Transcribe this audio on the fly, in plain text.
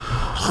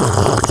Wrecked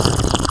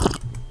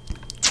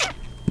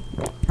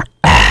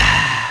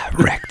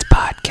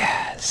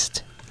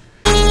Podcast.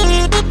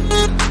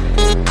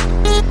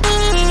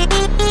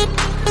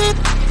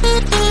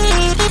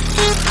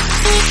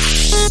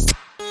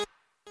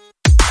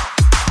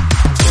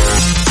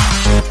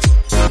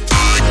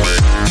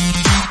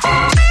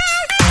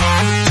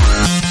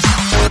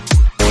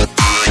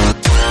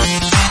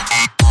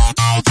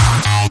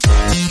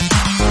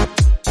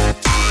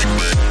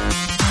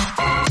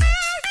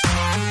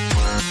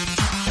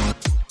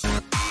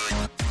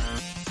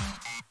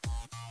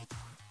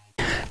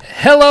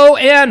 Hello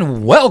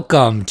and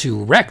welcome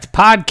to Wrecked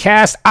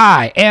Podcast.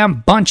 I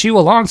am Bunchu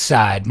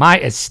alongside my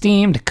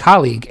esteemed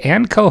colleague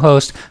and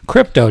co-host,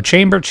 Crypto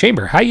Chamber.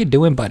 Chamber, how you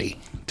doing, buddy?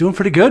 Doing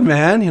pretty good,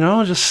 man. You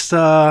know, just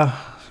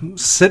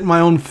sit in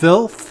my own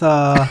filth.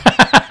 Just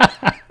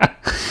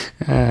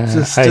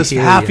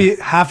happy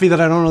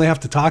that I don't really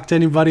have to talk to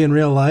anybody in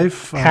real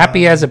life.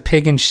 Happy as a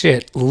pig in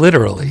shit,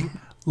 literally.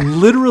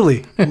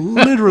 Literally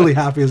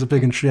happy as a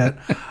pig in shit.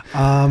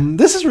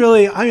 This is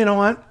really, you know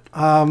what?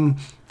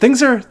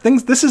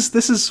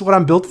 This is what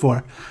I'm built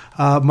for.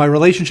 My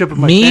relationship with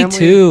my family. Me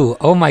too.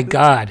 Oh my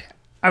God.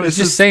 I was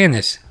just saying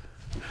this.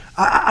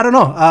 I don't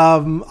know.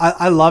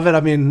 I love it. I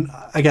mean,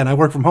 again, I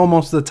work from home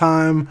most of the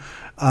time.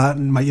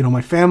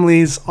 My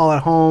family's all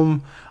at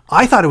home.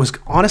 I thought it was,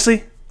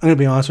 honestly, I'm going to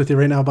be honest with you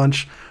right now,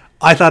 Bunch.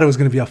 I thought it was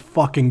going to be a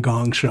fucking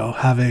gong show,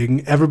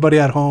 having everybody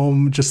at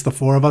home, just the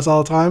four of us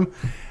all the time.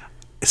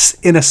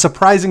 In a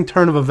surprising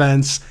turn of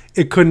events,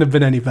 it couldn't have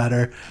been any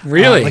better.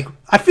 Really?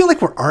 I feel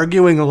like we're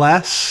arguing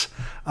less.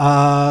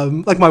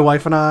 Like my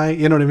wife and I,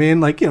 you know what I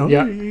mean? Like, you know,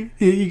 yeah.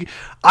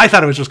 I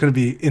thought it was just going to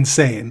be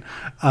insane.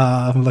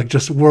 Like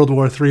just World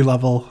War III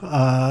level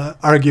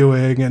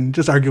arguing and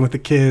just arguing with the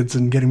kids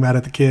and getting mad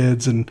at the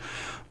kids.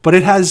 But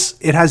it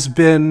has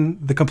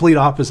been the complete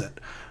opposite.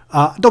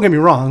 Don't get me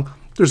wrong.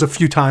 There's a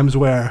few times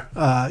where,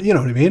 you know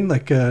what I mean?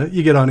 Like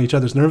you get on each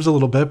other's nerves a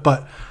little bit,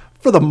 but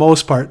for the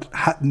most part,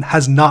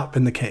 has not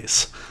been the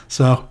case.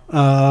 So,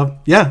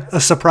 a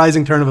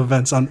surprising turn of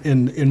events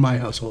in my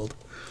household.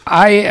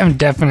 I am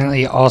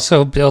definitely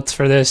also built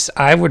for this.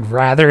 I would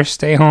rather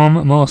stay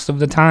home most of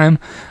the time.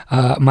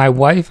 My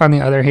wife, on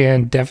the other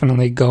hand,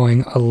 definitely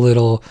going a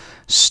little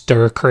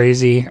stir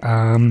crazy.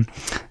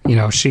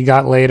 She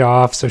got laid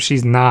off, so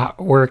she's not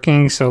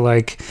working. So,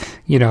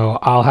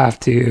 I'll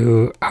have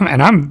to,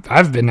 and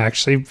I've been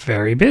actually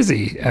very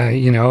busy. Yeah,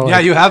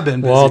 you have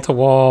been busy. Wall to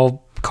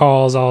wall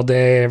calls all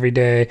day, every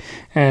day,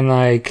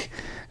 and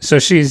so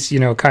she's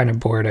kind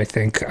of bored, I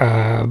think.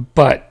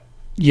 But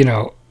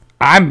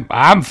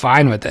I'm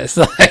fine with this.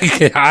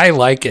 I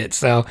like it,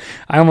 so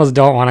I almost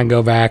don't want to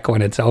go back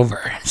when it's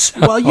over. So.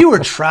 Well, you were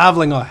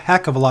traveling a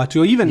heck of a lot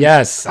too.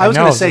 Yes, I was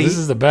going to say, so this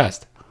is the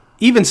best.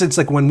 Even since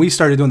when we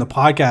started doing the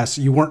podcast,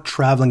 you weren't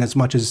traveling as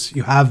much as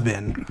you have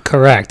been.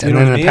 Correct. And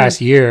then the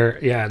past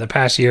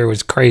year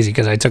was crazy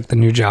because I took the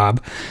new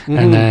job,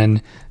 and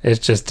then it's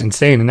just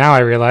insane. And now I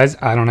realize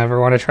I don't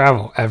ever want to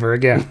travel ever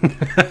again.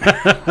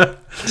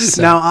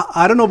 So. Now,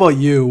 I don't know about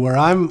you, where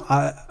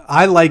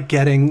I like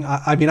getting,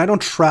 I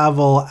don't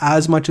travel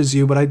as much as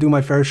you, but I do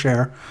my fair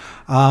share.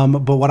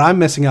 But what I'm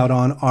missing out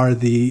on are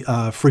the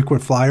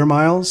frequent flyer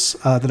miles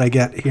that I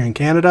get here in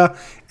Canada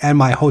and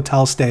my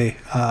hotel stay.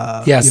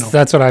 Yes,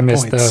 that's what I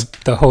miss,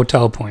 the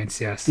hotel points,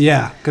 yes.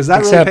 Yeah, because that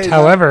Except, really pays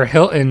however,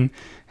 Hilton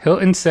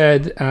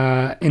said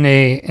in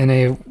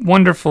a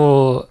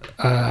wonderful,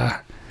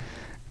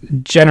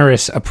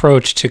 generous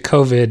approach to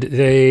COVID,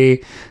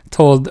 they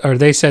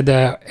said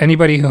that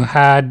anybody who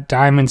had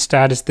diamond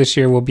status this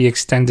year will be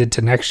extended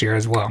to next year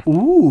as well.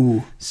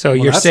 Ooh. So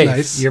you're safe.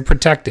 Nice. You're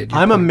protected.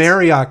 I'm a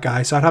Marriott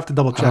guy, so I'd have to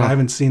double check. I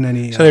haven't seen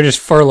any. So they're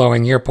just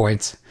furloughing your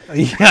points.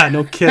 Yeah,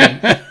 no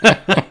kidding.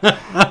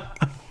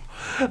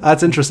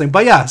 That's interesting.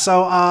 But yeah,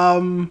 so,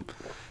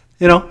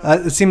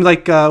 it seemed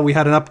like we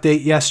had an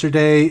update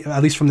yesterday,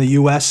 at least from the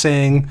U.S.,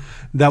 saying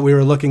that we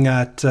were looking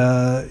at,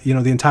 the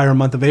entire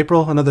month of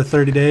April, another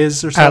 30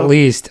 days or so. At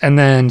least. And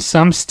then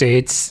some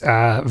states,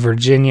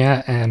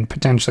 Virginia and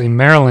potentially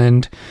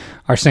Maryland,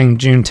 are saying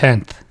June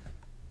 10th.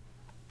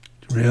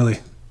 Really?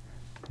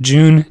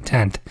 June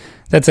 10th.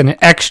 That's an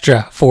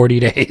extra 40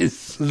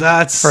 days.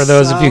 That's for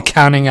those of you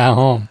counting at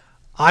home.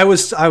 I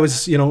was,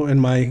 in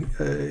my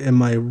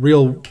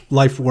real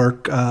life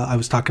work, I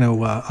was talking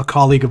to a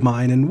colleague of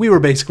mine, and we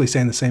were basically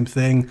saying the same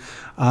thing,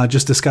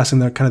 just discussing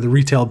the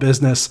retail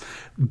business.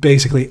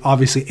 Basically,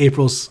 obviously,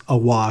 April's a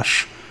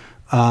wash,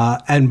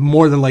 and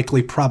more than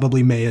likely,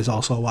 probably May is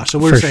also a wash. So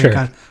we're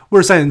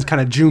saying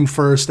kind of June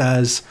 1st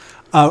as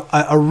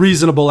a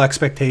reasonable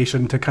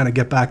expectation to kind of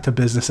get back to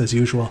business as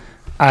usual.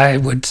 I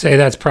would say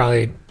that's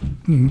probably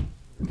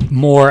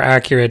more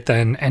accurate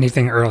than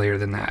anything earlier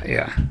than that.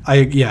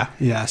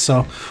 Yeah.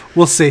 So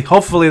we'll see.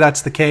 Hopefully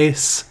that's the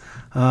case.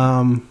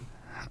 I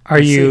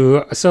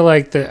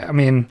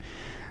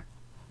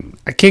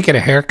can't get a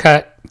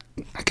haircut.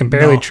 I can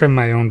barely trim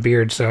my own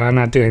beard, so I'm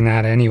not doing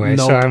that anyway.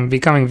 Nope. So I'm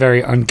becoming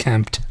very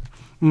unkempt.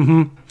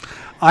 Mm-hmm.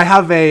 I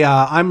have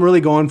I'm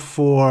really going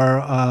for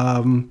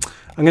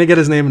I'm gonna get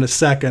his name in a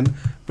second,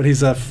 but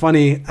he's a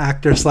funny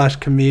actor /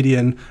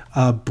 comedian.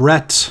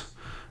 Brett.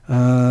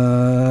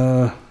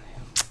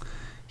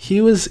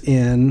 He was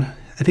in.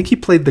 I think he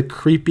played the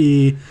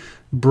creepy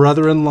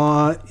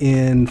brother-in-law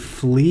in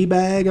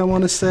Fleabag, I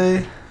want to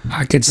say.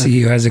 I could see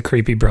you as a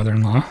creepy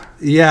brother-in-law.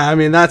 Yeah, I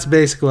mean, that's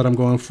basically what I'm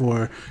going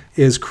for,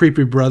 is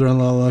creepy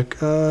brother-in-law look.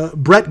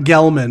 Brett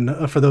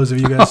Gelman, for those of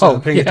you guys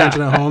paying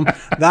attention at home.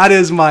 That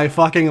is my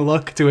fucking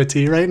look to a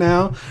T right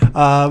now.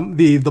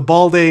 The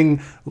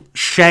balding,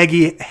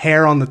 shaggy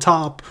hair on the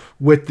top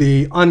with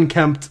the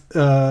unkempt,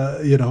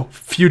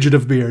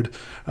 fugitive beard.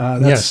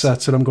 That's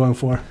what I'm going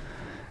for.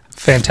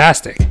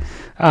 Fantastic.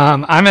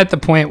 I'm at the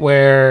point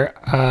where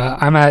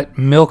I'm at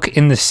milk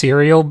in the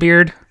cereal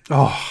beard.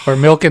 Oh. Or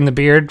milk in the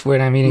beard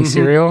when I'm eating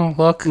cereal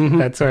look. Mm-hmm.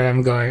 That's where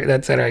I'm going.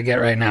 That's what I get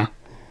right now.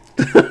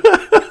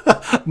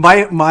 The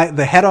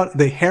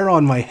hair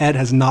on my head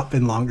has not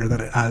been longer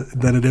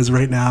than it is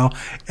right now,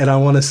 and I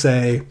want to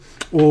say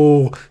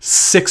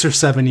 6 or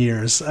 7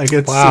 years. Like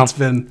it's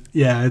been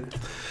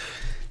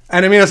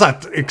and I mean it's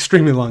not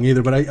extremely long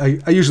either, but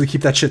I usually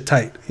keep that shit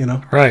tight, you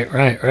know. Right.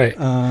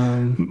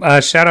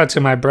 Shout out to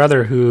my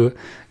brother who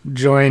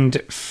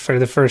joined for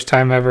the first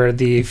time ever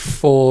the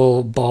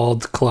full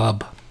bald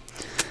club.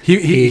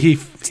 He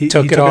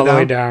took it all the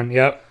way down.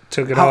 Yep.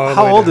 Took it all the way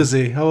down. How old is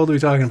he? How old are we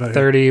talking about?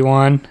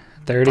 31,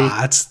 30.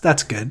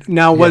 That's good.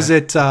 Now, was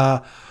it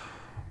a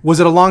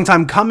long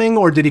time coming,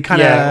 or did he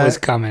kind of? Yeah, it was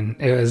coming.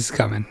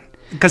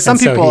 Because some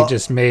people, he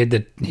just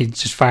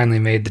finally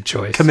made the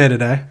choice.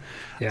 Committed, eh?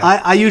 Yeah.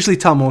 I usually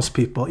tell most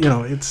people,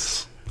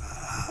 it's.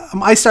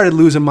 I started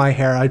losing my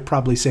hair. I'd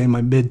probably say in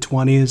my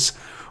mid-20s,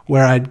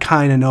 where I'd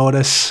kind of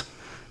notice.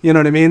 You know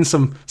what I mean?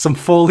 Some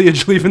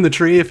foliage leaving the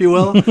tree, if you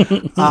will.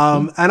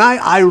 And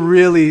I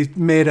really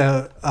made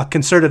a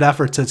concerted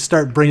effort to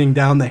start bringing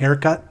down the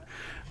haircut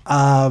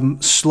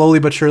slowly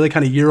but surely,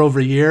 kind of year over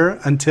year,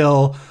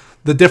 until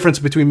the difference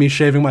between me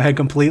shaving my head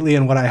completely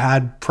and what I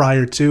had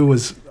prior to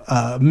was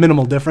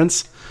minimal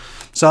difference.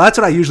 So that's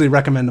what I usually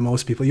recommend to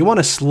most people. You want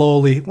to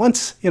slowly, you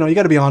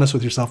got to be honest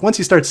with yourself. Once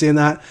you start seeing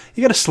that,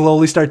 you got to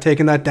slowly start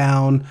taking that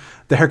down.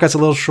 The haircut's a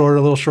little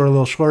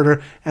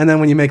shorter. And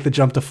then when you make the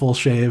jump to full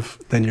shave,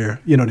 then you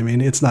know what I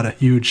mean? It's not a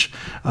huge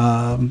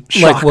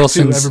shock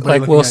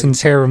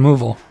Wilson's hair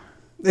removal.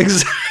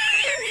 Exactly.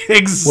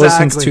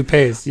 Wilson's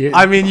toupees.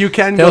 I mean, you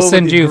can They'll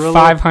send you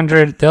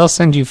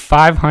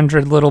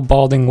 500 little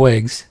balding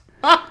wigs.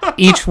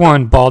 Each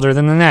one balder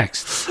than the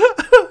next.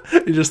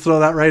 You just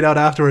throw that right out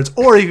afterwards.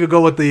 Or you could go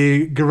with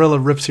the gorilla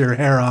rips your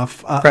hair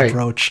off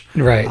approach.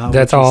 Right.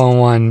 That's all in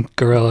one.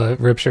 Gorilla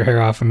rips your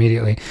hair off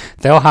immediately.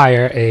 They'll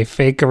hire a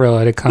fake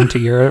gorilla to come to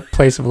your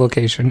place of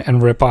location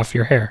and rip off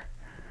your hair.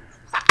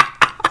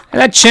 And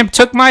that chimp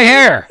took my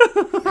hair.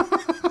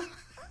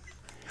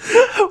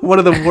 One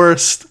of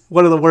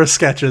the worst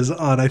sketches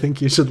on I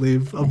Think You Should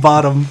Leave. A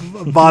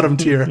bottom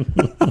tier.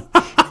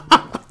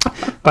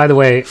 By the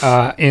way,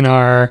 in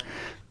our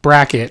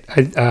bracket,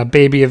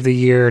 Baby of the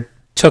Year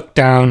took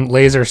down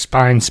Laser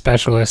Spine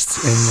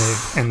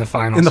Specialists in the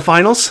finals. In the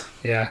finals?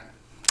 Yeah.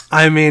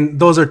 I mean,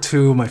 those are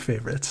two of my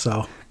favorites,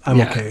 so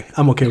okay.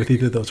 I'm okay with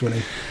either of those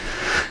winning.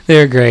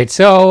 They're great.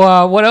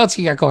 So, what else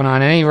you got going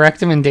on? Any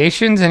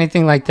recommendations?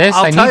 Anything like this?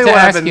 I need to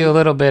ask you a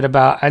little bit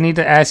about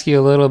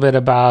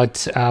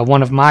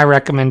one of my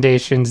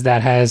recommendations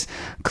that has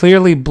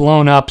clearly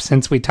blown up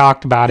since we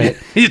talked about it.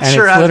 It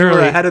sure has. You're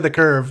ahead of the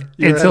curve.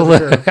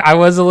 I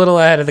was a little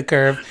ahead of the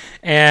curve,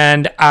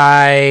 and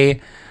I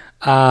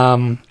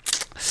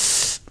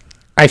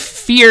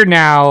fear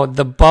now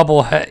the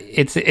bubble.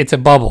 It's a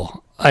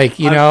bubble. I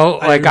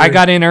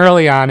got in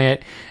early on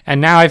it,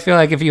 and now I feel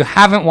like if you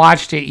haven't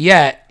watched it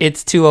yet,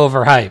 it's too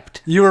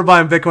overhyped. You were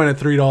buying Bitcoin at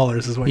 $3,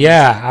 is what?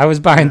 Yeah, I was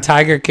buying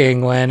Tiger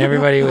King when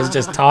everybody was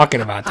just talking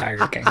about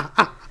Tiger King.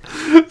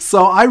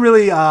 So I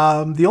really,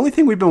 the only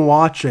thing we've been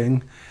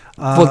watching.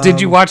 Did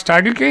you watch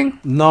Tiger King?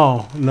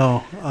 No.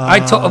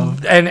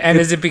 And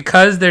is it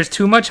because there's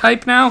too much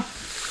hype now?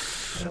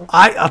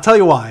 I'll tell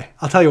you why.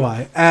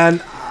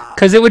 And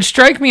because it would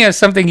strike me as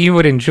something you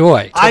would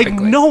enjoy.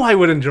 Typically. I know I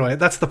would enjoy it.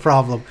 That's the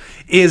problem.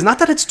 Is not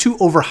that it's too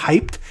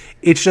overhyped.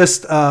 It's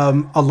just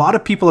a lot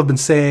of people have been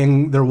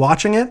saying they're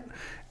watching it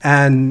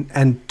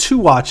and to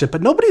watch it,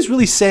 but nobody's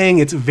really saying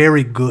it's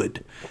very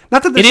good.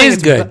 Not that it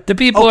is good. The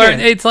people are.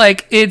 It's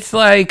like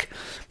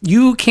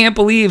you can't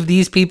believe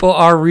these people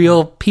are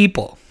real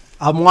people.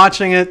 I'm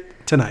watching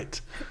it tonight.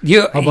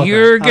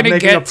 You're gonna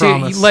get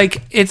to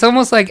it's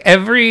almost like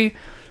every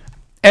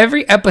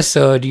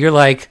episode you're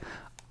like,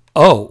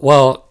 oh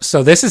well,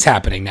 so this is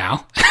happening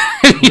now.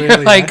 You're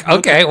really? Like,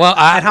 okay, well,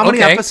 and how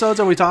many episodes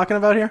are we talking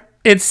about here?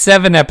 It's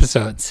 7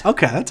 episodes.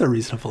 Okay, that's a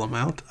reasonable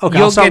amount. Okay,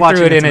 you'll get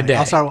through it in a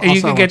day.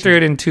 You can get through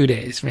it in 2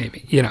 days,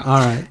 maybe. All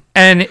right.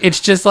 And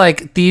it's just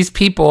like these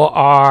people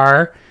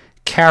are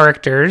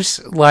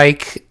characters.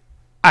 Like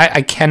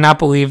I cannot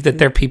believe that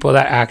they're people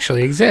that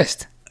actually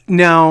exist.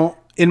 Now,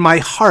 in my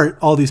heart,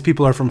 all these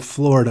people are from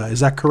Florida. Is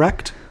that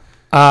correct?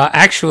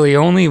 Actually,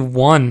 only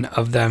one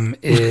of them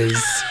is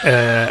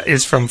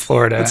from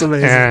Florida. That's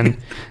amazing. And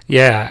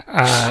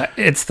yeah,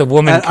 it's the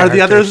woman. Are the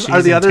character. others? She's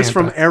Are the in others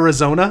Tampa. from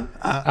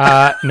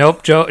Arizona?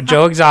 Nope.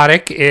 Joe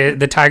Exotic,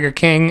 the Tiger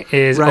King,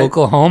 is Right.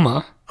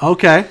 Oklahoma.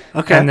 Okay.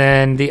 And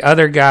then the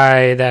other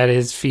guy that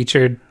is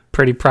featured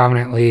pretty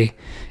prominently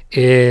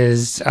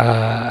is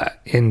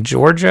in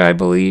Georgia, I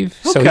believe.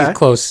 So Okay. he's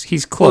close.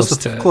 He's close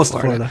to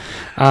Florida.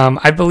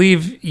 I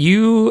believe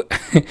you.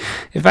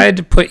 If I had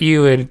to put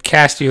you and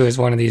cast you as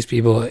one of these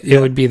people, it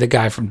would be the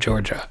guy from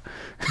Georgia.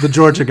 The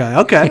Georgia guy.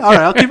 Okay. All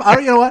right. I'll keep.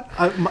 You know what?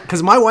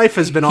 Because my wife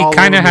has been all. He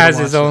kind of over me to has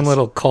watch his own this.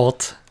 little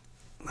cult.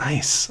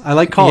 Nice. I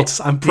like cults.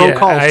 I'm pro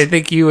cult. I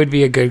think you would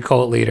be a good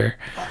cult leader.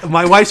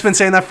 My wife's been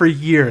saying that for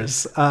years.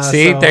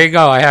 See, so- there you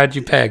go. I had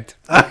you pegged.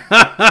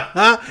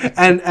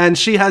 and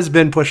she has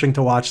been pushing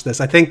to watch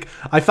this. I think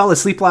I fell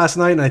asleep last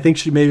night, and I think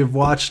she maybe have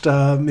watched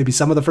maybe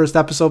some of the first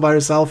episode by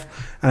herself.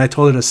 And I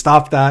told her to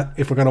stop that.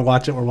 If we're gonna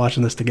watch it, we're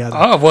watching this together.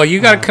 Oh well, you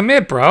got to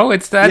commit, bro.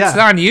 That's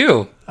yeah. on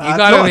you. You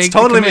got to no, make it's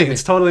totally the me. commitment.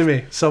 It's totally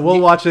me. So we'll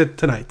watch it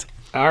tonight.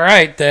 All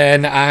right,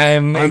 then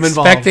I'm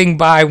expecting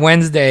by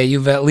Wednesday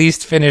you've at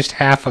least finished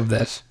half of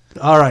this.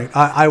 All right,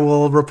 I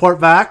will report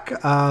back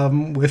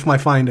with my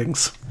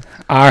findings.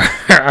 All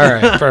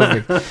right,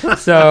 perfect.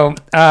 So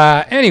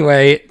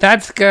anyway,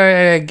 that's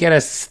going to get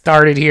us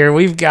started here.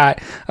 We've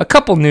got a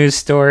couple news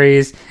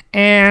stories,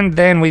 and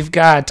then we've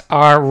got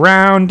our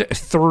round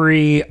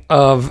 3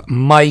 of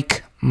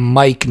Mike-ness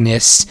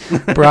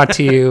brought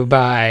to you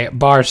by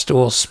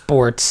Barstool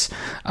Sports.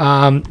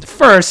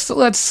 First,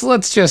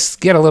 let's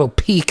just get a little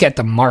peek at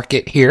the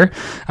market here.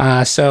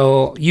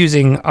 So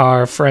using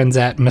our friends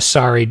at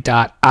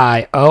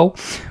Masari.io,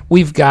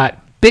 we've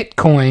got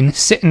Bitcoin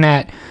sitting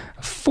at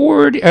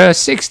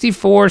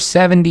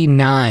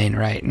 64.79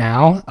 right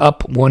now,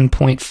 up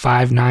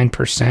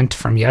 1.59%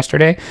 from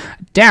yesterday,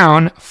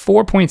 down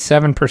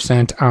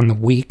 4.7% on the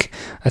week.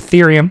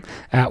 Ethereum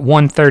at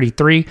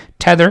 133,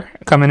 Tether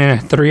coming in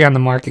at 3 on the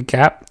market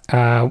cap,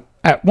 at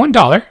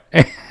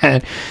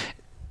 $1.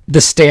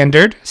 The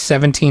standard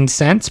 17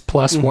 cents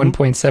plus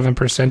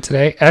 1.7%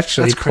 today.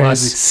 Actually, That's crazy. plus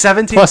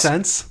 17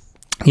 cents.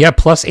 Yeah,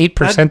 plus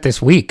 8%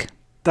 this week.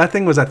 That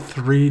thing was at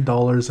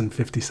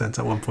 $3.50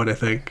 at one point, I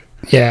think.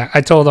 Yeah, I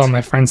told all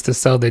my friends to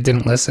sell. They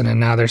didn't listen, and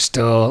now they're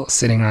still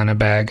sitting on a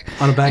bag.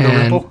 On a bag of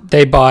and Ripple?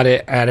 They bought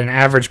it at an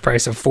average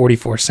price of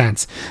 44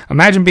 cents.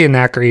 Imagine being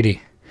that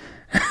greedy.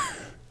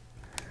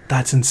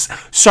 That's insane.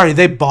 Sorry,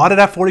 they bought it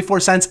at 44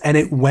 cents and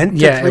it went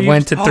to It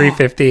went to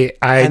 350.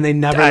 And they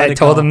never let I it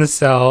told go. them to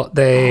sell.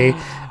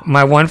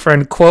 My one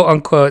friend, quote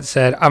unquote,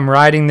 said, "I'm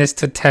riding this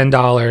to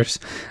 $10."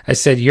 I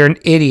said, "You're an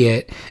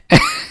idiot."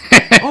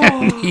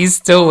 And he's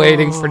still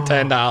waiting for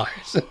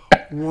 $10.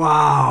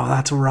 Wow,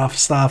 that's rough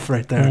stuff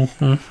right there.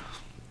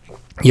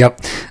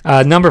 Yep.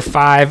 Number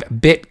 5,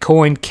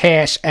 Bitcoin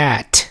Cash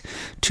at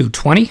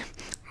 220,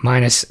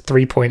 minus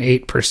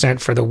 3.8%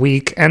 for the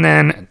week. And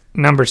then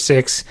number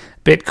 6,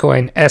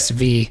 Bitcoin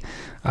SV,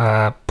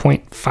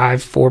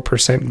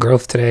 0.54%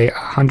 growth today,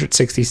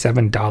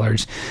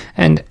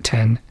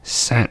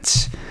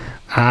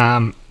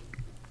 $167.10.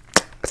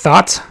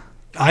 Thoughts?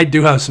 I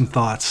do have some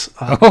thoughts.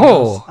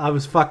 I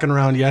was fucking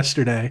around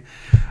yesterday,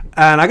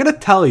 and I gotta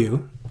tell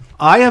you,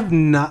 I have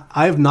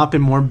not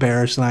been more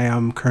bearish than I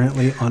am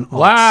currently on alts.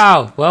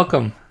 Wow.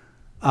 Welcome.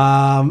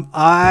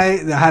 I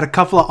had a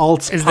couple of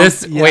alts. Is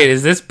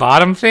this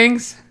bottom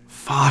things?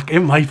 Fuck, it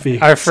might be.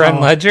 Our friend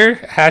Ledger,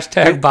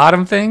 hashtag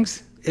bottom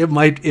things? It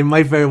might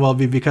very well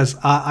be because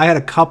I had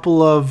a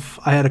couple of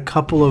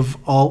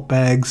alt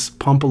bags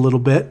pump a little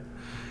bit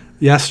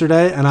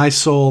yesterday, and I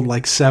sold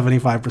like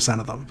 75%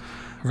 of them.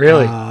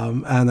 Really?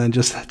 And then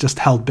just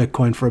held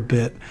Bitcoin for a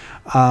bit.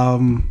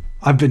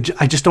 I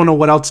just don't know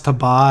what else to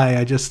buy.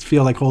 I just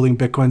feel like holding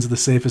Bitcoin's the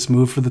safest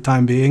move for the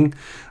time being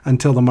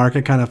until the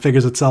market kind of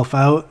figures itself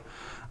out,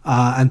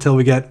 until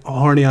we get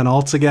horny on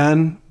alts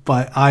again.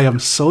 But I am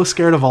so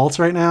scared of alts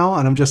right now,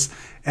 and I'm just,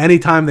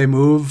 anytime they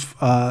move,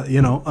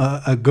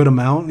 a good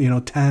amount,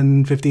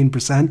 10,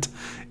 15%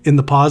 in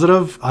the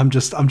positive, I'm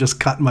just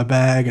cutting my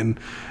bag and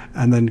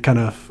then kind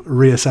of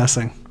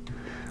reassessing.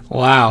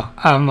 Wow.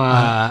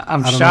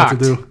 I'm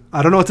shocked.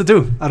 I don't know what to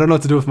do. I don't know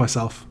what to do with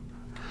myself.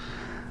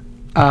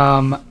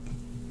 I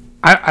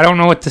don't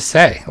know what to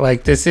say.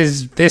 Like, this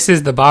is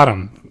the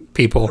bottom,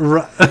 people.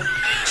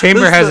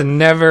 Chamber has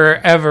never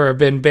ever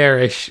been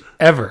bearish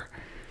ever.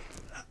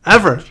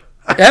 Ever.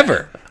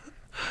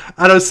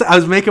 And I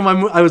was making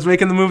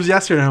the moves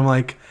yesterday, and I'm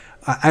like,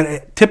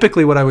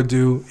 typically what I would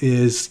do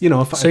is,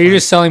 you're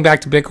just selling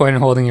back to Bitcoin and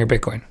holding your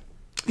Bitcoin.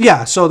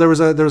 Yeah, so there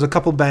was a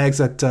couple bags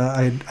that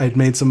I'd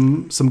made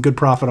some good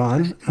profit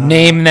on.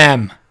 Name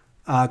them.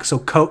 So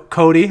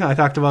Cody, I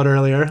talked about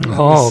earlier.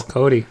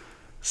 Cody.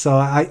 So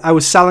I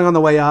was selling on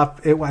the way up.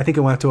 I think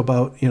it went to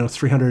about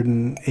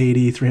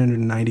 380,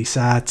 390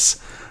 sats.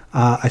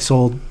 I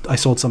sold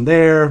some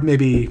there.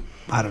 Maybe,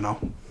 I don't know,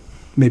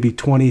 maybe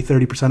 20,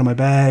 30% of my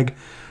bag.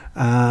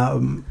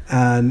 And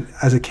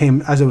as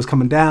it was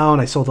coming down,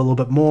 I sold a little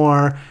bit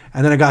more,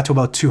 and then I got to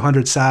about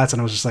 200 sats, and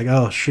I was just like,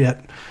 oh shit.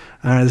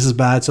 all right, this is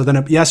bad. So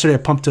then yesterday I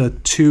pumped to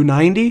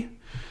 290,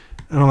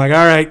 and I'm like,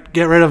 all right,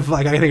 get rid of,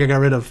 like, I think I got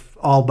rid of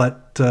all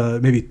but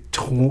maybe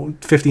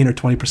 15 or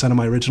 20% of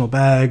my original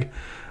bag.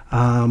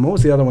 What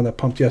was the other one that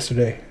pumped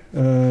yesterday?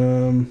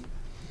 The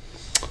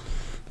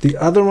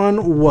other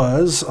one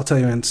was, I'll tell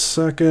you in a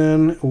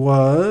second,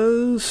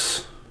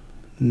 was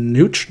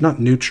not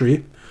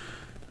Nutri.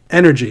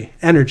 Energy,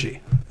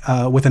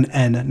 with an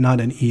N, not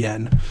an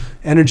EN.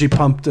 Energy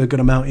pumped a good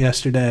amount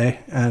yesterday,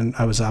 and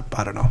I was up,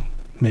 I don't know,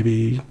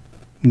 maybe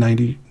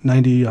 90,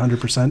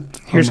 100%.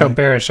 Here's how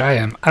bearish I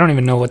am. I don't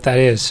even know what that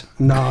is.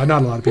 No,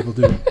 not a lot of people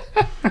do.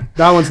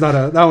 That one's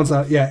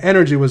not, yeah,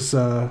 Energy was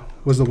the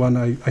one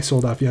I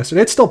sold off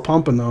yesterday. It's still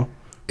pumping, though.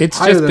 It's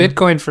just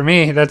Bitcoin for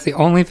me. That's the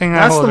only thing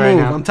I hold right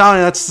now. I'm telling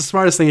you, that's the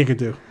smartest thing you could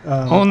do.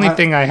 Only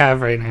thing I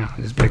have right now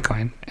is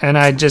Bitcoin. And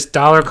I just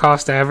dollar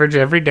cost average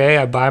every day.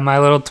 I buy my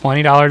little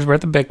 $20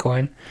 worth of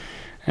Bitcoin.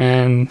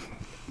 And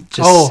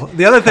just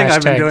the other thing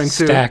I've been doing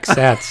too. Stack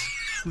sats.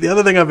 The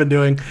other thing I've been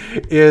doing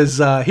is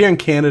here in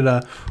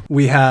Canada,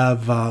 we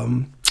have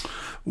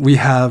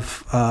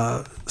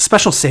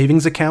special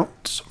savings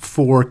accounts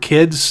for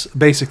kids.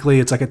 Basically,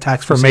 it's like a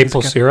tax-free for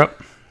maple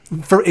syrup.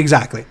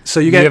 Exactly.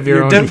 So you get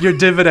your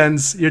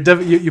dividends.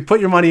 You put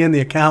your money in the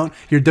account.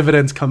 Your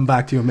dividends come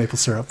back to you in maple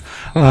syrup,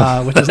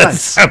 which is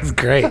nice. Sounds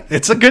great.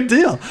 It's a good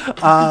deal.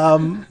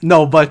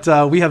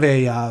 But we have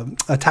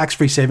a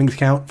tax-free savings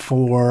account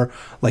for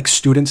like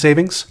student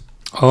savings.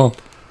 Oh,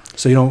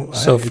 so you don't.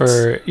 So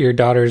for your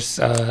daughter's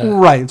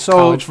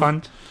college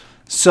fund.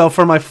 So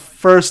for my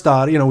first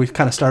daughter, we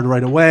kind of started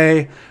right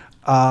away.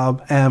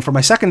 And for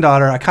my second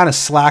daughter, I kind of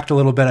slacked a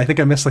little bit. I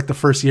think I missed like the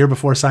first year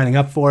before signing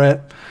up for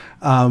it.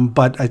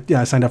 But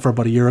I signed up for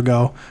about a year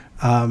ago.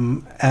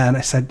 And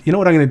I said,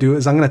 what I'm going to do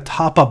is I'm going to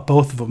top up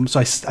both of them. So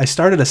I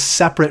started a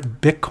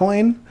separate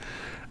Bitcoin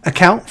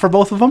account for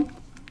both of them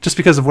just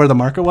because of where the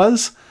market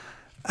was.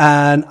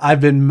 And I've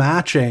been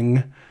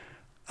matching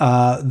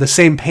the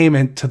same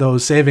payment to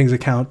those savings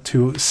account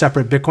to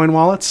separate Bitcoin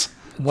wallets.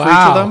 Wow. For each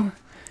of them.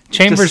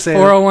 Chambers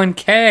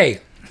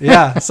 401k.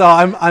 Yeah, so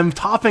I'm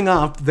topping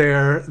up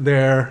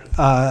their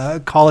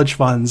college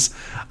funds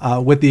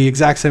with the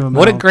exact same amount.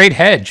 What a great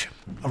hedge!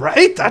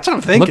 Right? That's what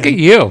I'm thinking. Look at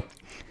you.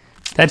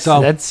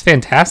 That's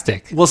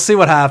fantastic. We'll see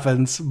what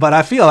happens, but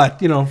I feel like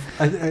they're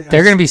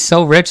going to be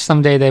so rich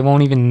someday they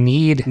won't even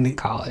need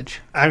college.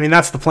 I mean,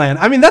 that's the plan.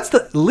 I mean, that's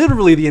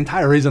literally the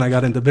entire reason I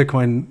got into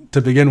Bitcoin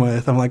to begin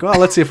with. I'm like, well,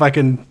 let's see if I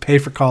can pay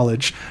for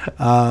college.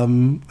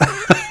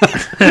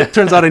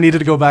 Turns out I needed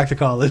to go back to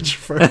college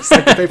first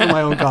to pay for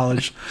my own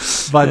college.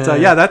 But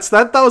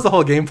that was the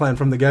whole game plan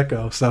from the get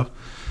go. So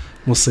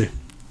we'll see.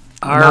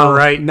 All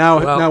right.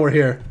 Now we're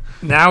here.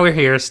 Now we're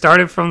here.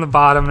 Started from the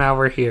bottom. Now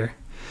we're here.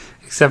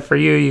 Except for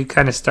you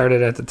kind of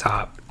started at the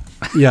top.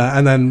 Yeah,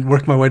 and then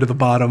worked my way to the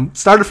bottom.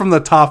 Started from the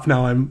top,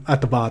 now I'm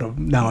at the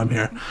bottom. Now I'm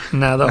here.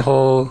 Now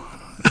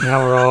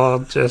we're all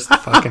just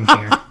fucking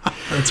here.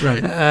 That's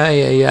right.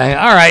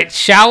 All right,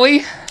 shall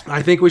we?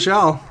 I think we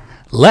shall.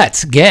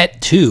 Let's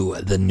get to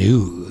the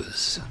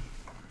news.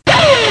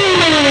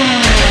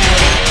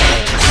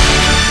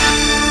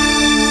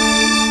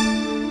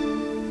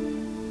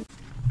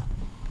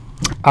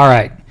 All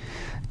right.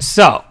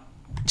 So,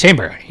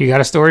 Chamber, you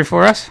got a story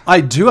for us?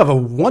 I do have a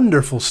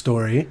wonderful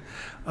story.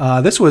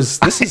 This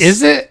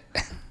is it?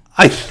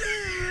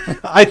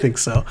 I think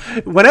so.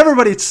 When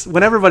everybody's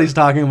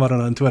talking about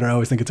it on Twitter, I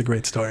always think it's a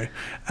great story,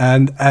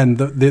 and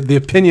the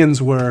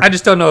opinions were. I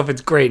just don't know if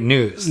it's great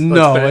news.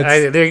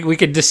 We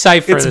could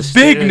decipher. It's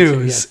big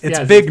news. It's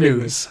big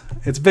news.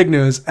 It's big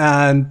news,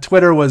 and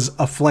Twitter was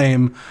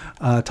aflame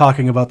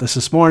talking about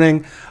this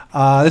morning.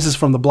 This is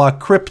from the blog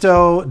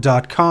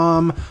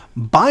Crypto.com.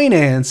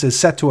 Binance is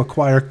set to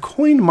acquire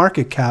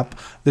CoinMarketCap.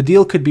 The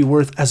deal could be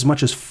worth as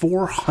much as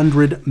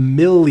 400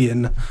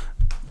 million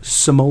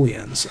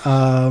simoleons.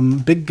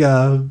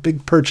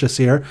 Big purchase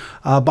here.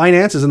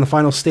 Binance is in the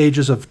final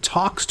stages of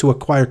talks to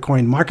acquire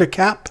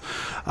CoinMarketCap.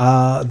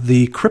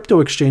 The crypto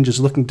exchange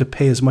is looking to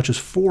pay as much as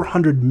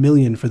 400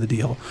 million for the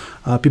deal.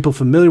 People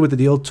familiar with the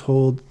deal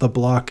told The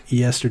Block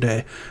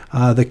yesterday.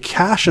 The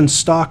cash and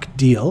stock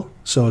deal,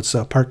 so it's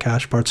part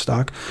cash, part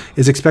stock,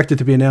 is expected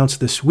to be announced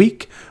this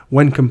week.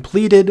 When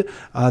completed,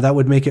 that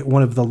would make it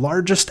one of the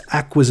largest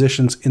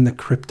acquisitions in the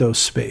crypto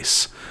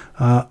space.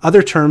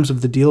 Other terms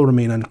of the deal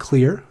remain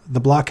unclear. The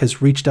Block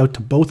has reached out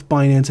to both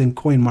Binance and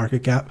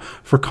CoinMarketCap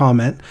for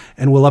comment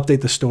and will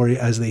update the story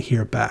as they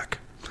hear back.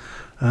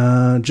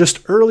 Just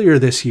earlier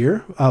this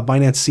year,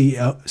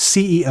 Binance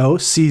CEO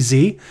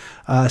CZ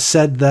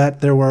said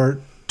that there were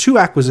 2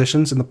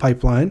 acquisitions in the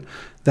pipeline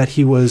that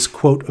he was,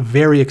 quote,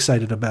 very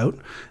excited about.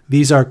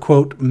 These are,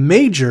 quote,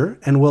 major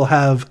and will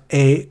have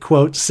a,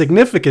 quote,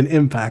 significant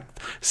impact,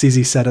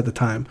 CZ said at the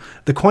time.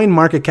 The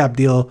CoinMarketCap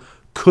deal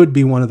could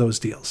be one of those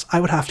deals. I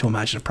would have to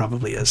imagine it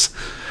probably is.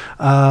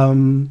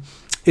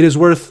 It is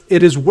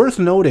worth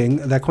noting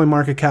that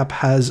CoinMarketCap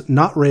has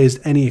not raised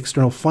any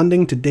external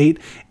funding to date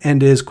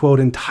and is, quote,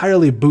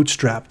 entirely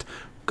bootstrapped.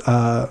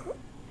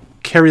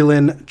 Carrie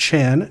Lynn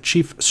Chan,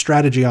 Chief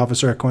Strategy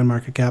Officer at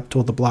CoinMarketCap,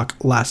 told The Block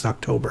last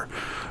October.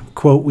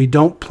 Quote, "We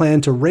don't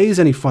plan to raise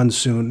any funds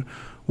soon.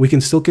 We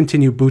can still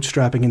continue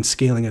bootstrapping and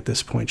scaling at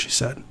this point," she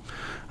said.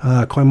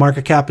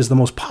 CoinMarketCap is the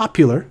most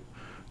popular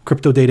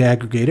crypto data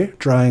aggregator,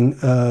 drawing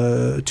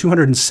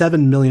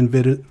 207 million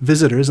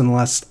visitors in the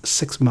last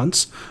 6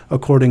 months,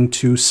 according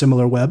to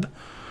SimilarWeb.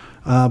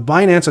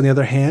 Binance, on the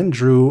other hand,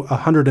 drew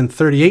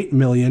 138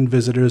 million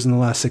visitors in the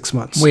last 6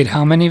 months. Wait,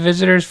 how many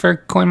visitors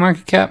for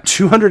CoinMarketCap?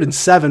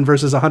 207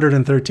 versus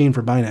 113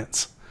 for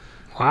Binance.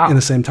 Wow. In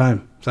the same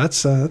time. So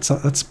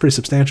that's pretty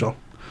substantial.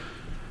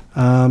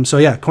 So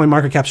yeah,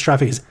 CoinMarketCap's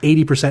traffic is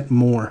 80%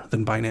 more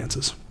than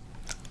Binance's.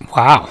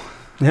 Wow.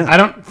 Yeah. I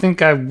don't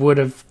think I would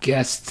have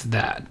guessed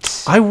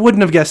that. I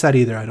wouldn't have guessed that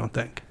either, I don't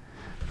think.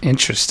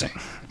 Interesting.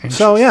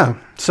 So yeah.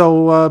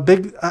 So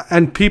big,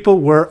 and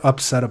people were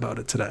upset about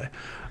it today.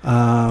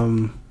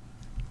 I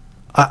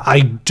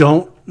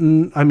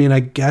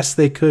guess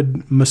they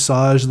could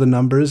massage the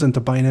numbers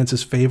into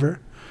Binance's favor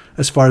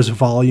as far as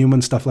volume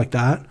and stuff like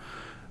that.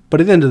 But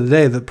at the end of the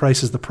day, the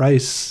price is the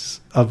price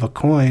of a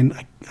coin,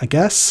 I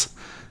guess.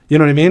 You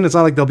know what I mean? It's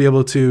not like they'll be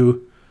able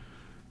to,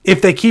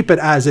 if they keep it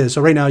as is.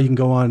 So right now you can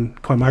go on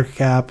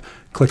CoinMarketCap,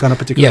 click on a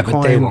particular coin.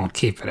 Yeah, but they won't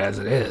keep it as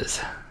it is.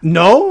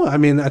 No, I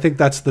mean, I think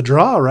that's the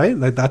draw, right?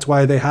 Like, that's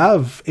why they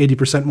have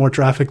 80% more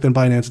traffic than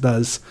Binance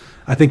does.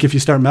 I think if you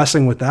start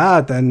messing with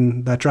that,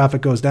 then that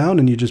traffic goes down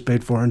and you just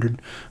paid $400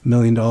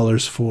 million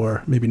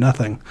for maybe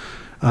nothing.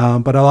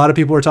 But a lot of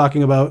people are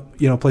talking about,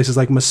 places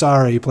like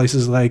Masari,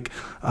 places like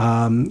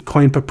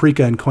Coin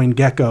Paprika and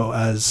CoinGecko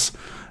as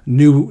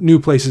new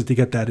places to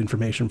get that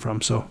information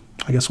from. So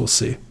I guess we'll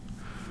see.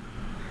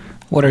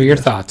 What are your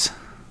thoughts?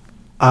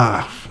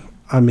 I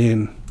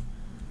mean,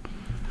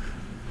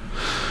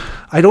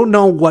 I don't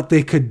know what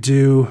they could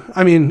do.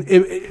 I mean,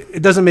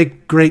 it doesn't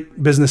make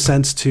great business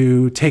sense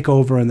to take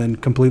over and then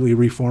completely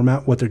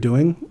reformat what they're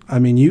doing. I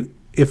mean,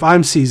 if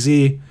I'm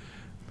CZ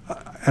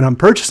and I'm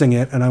purchasing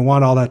it and I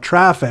want all that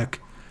traffic,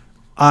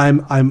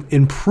 I'm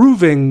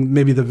improving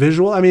maybe the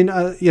visual. I mean,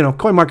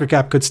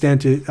 CoinMarketCap could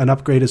stand to an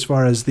upgrade as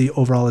far as the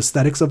overall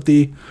aesthetics of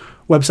the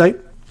website.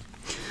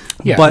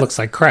 Yeah, but it looks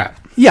like crap.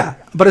 Yeah,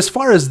 but as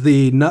far as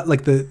the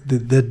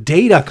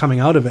data coming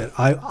out of it,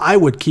 I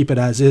would keep it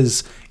as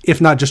is,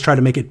 if not just try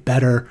to make it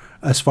better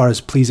as far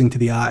as pleasing to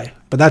the eye.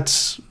 But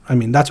that's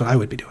what I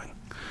would be doing.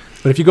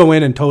 But if you go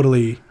in and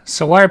totally...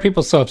 So why are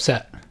people so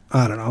upset?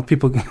 I don't know.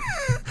 People,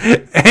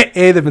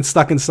 A, they've been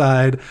stuck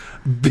inside.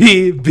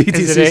 B,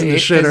 BTC's in the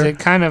shitter. Is it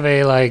kind of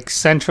a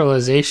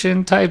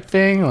centralization type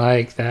thing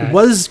like that?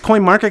 Was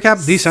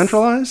CoinMarketCap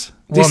decentralized?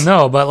 Well,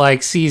 no, but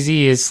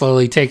CZ is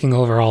slowly taking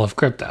over all of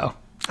crypto.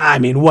 I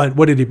mean, what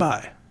did he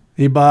buy?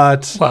 He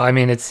bought. Well, I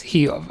mean, he's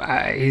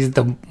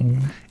the.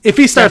 If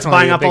he starts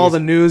buying up all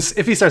the news,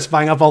 and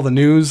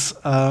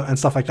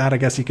stuff like that, I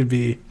guess he could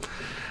be.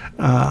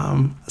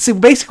 See,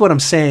 basically, what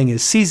I'm saying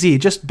is, CZ,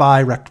 just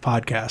buy Wrecked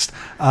Podcast.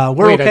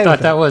 Wait, I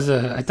thought that was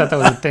a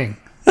thing.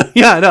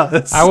 Yeah, I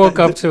know. I woke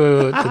up to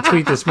the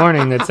tweet this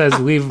morning that says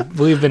we've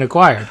been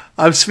acquired.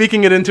 I'm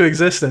speaking it into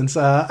existence.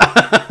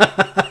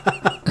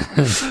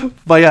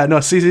 But yeah, no,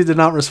 CZ did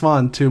not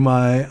respond to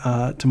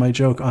my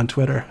joke on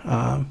Twitter.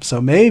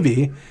 So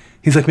maybe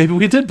he's like, maybe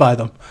we did buy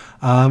them,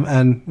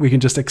 and we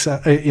can just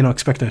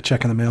expect a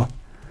check in the mail.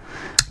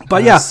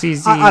 But yeah,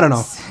 CZ, I don't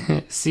know.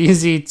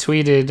 CZ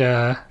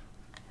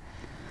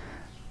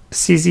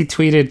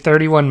tweeted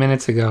 31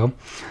 minutes ago,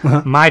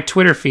 my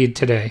Twitter feed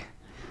today.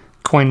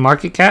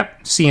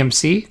 CoinMarketCap,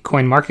 CMC,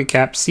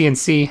 CoinMarketCap,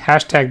 CNC,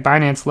 hashtag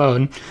Binance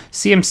Loan,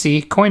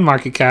 CMC,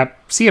 CoinMarketCap,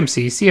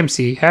 CMC,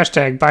 CMC,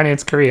 hashtag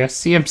Binance Korea,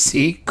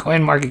 CMC,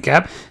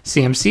 CoinMarketCap,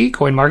 CMC,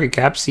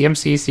 CoinMarketCap,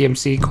 CMC,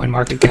 CMC,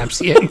 CoinMarketCap,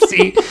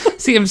 CMC,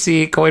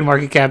 CMC,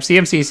 CoinMarketCap,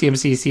 CMC,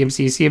 CMC,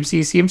 CMC, CMC,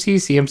 CMC,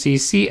 CMC,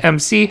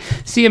 CMC,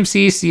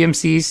 CMC,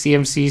 CMC,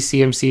 CMC,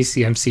 CMC,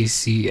 CMC,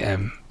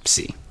 CMC.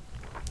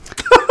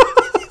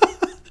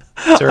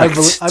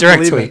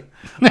 Direct tweet.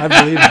 I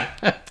believe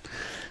it.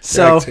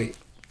 So,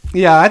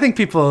 yeah, I think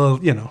people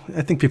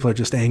are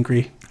just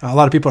angry. A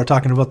lot of people are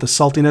talking about the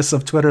saltiness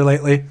of Twitter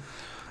lately.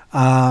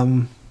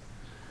 Again,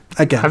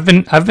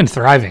 I've been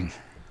thriving.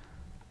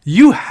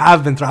 You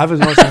have been thriving.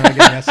 I was noticing that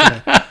again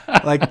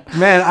yesterday.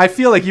 Man, I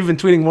feel like you've been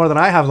tweeting more than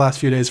I have the last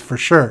few days for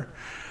sure.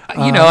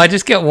 I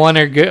just get one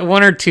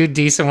or two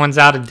decent ones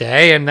out a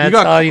day, and that's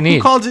all you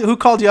need. Who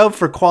called you out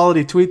for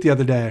quality tweet the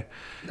other day?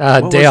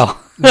 Dale.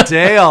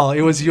 Dale.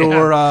 It was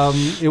your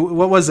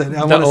what was it?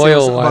 The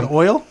oil one. About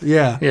oil?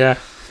 Yeah. Yeah.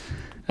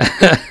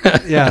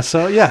 Yeah.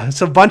 So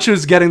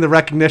Bunchu's getting the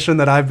recognition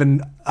that I've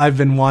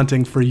been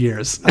wanting for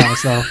years.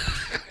 Fine.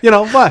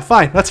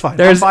 That's fine.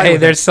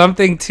 There's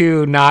something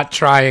to not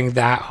trying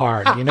that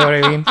hard. You know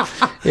what I mean?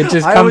 It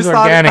just comes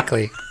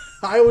organically.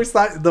 I always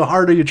thought the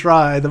harder you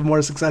try, the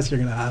more success you're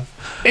gonna have.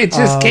 It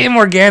just came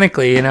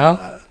organically,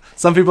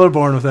 Some people are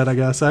born with it, I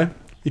guess.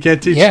 You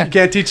can't teach. Yeah. You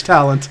can't teach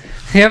talent.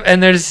 Yep,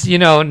 and there's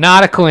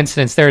not a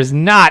coincidence. There's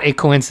not a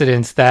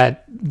coincidence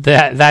that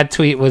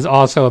tweet was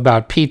also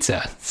about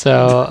pizza.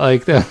 So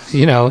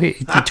you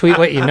tweet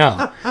what you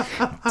know.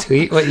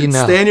 Tweet what you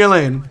know. Stay in your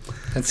lane.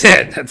 That's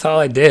it. That's all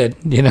I did.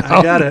 You know.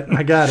 I got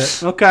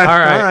it. Okay. All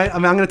right. I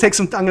mean, I'm gonna take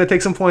some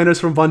pointers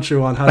from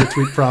Bunchu on how to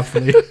tweet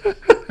properly.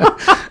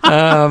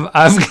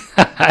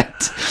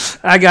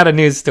 I got a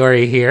news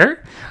story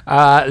here.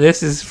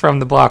 This is from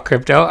the Block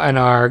Crypto and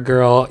our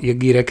girl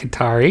Yogita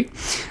Katari.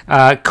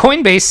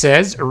 Coinbase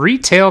says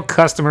retail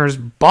customers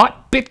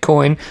bought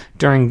Bitcoin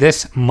during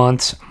this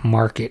month's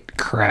market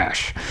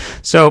crash.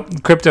 So,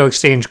 crypto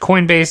exchange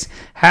Coinbase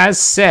has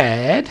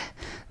said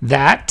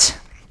that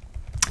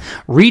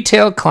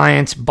retail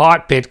clients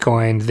bought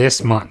Bitcoin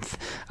this month.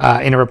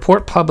 In a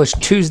report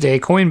published Tuesday,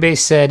 Coinbase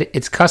said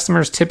its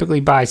customers typically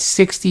buy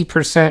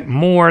 60%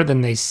 more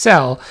than they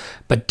sell,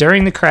 but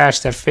during the crash,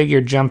 that figure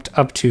jumped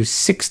up to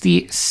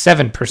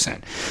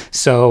 67%.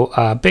 So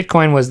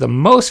Bitcoin was the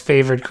most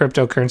favored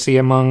cryptocurrency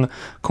among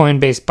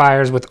Coinbase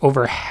buyers, with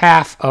over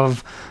half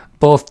of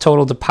both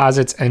total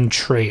deposits and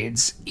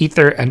trades.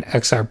 Ether and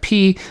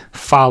XRP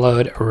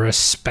followed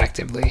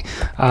respectively.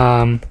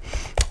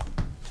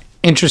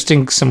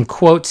 Interesting, some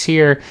quotes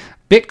here.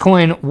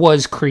 Bitcoin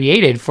was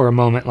created for a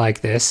moment like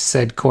this,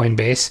 said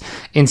Coinbase.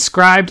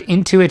 Inscribed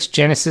into its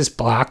Genesis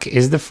block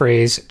is the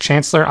phrase,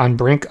 Chancellor on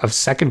brink of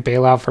second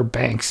bailout for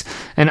banks,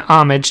 an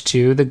homage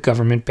to the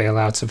government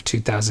bailouts of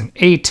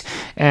 2008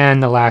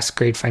 and the last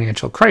great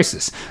financial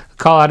crisis. The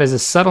call out is a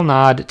subtle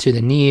nod to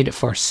the need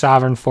for a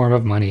sovereign form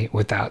of money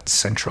without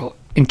central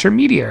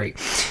intermediary.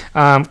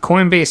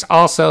 Coinbase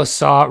also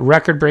saw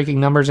record-breaking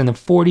numbers in the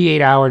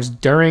 48 hours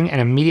during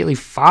and immediately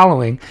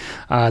following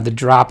the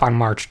drop on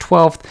March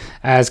 12th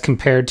as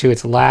compared to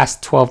its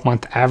last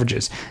 12-month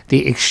averages.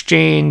 The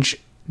exchange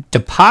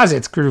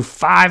deposits grew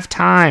 5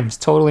 times,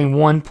 totaling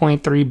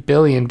 $1.3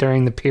 billion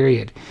during the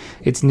period.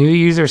 Its new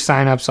user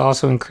signups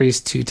also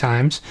increased 2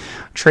 times.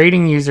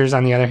 Trading users,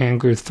 on the other hand,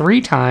 grew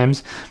 3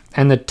 times,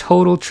 and the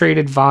total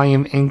traded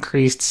volume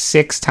increased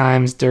 6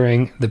 times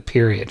during the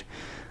period.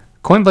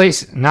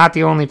 Coinbase, not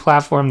the only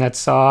platform that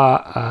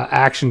saw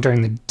action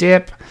during the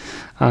dip.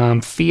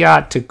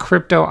 Fiat to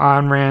crypto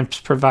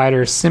on-ramps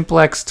provider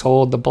Simplex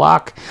told The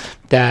Block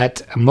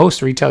that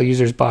most retail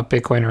users bought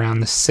Bitcoin around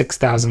the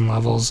 6,000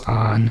 levels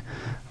on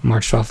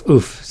March 12th.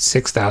 Oof,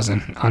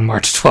 6,000 on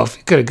March 12th.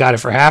 You could have got it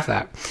for half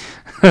that.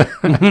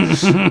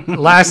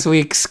 Last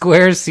week,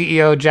 Square's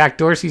CEO Jack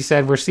Dorsey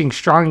said, we're seeing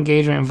strong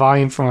engagement and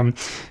volume for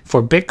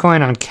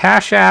Bitcoin on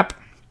Cash App.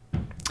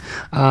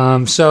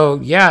 So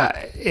yeah,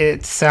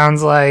 it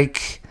sounds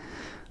like.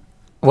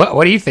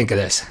 What do you think of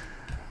this?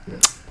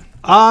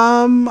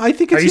 I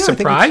think it's. Are you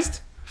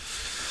surprised?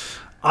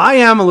 I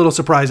am a little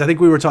surprised. I think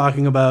we were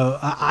talking about.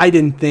 I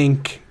didn't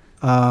think,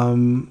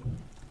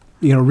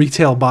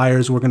 retail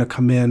buyers were going to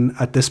come in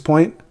at this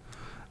point.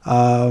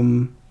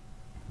 That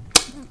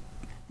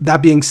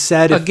being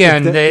said,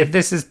 if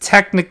this is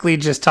technically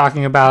just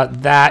talking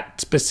about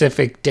that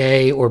specific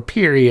day or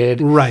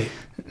period, right?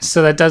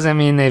 So that doesn't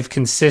mean they've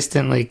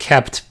consistently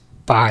kept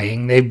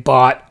buying. They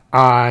bought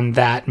on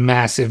that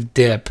massive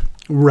dip.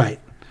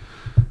 Right.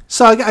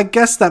 So I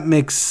guess that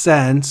makes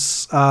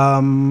sense.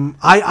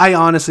 I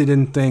honestly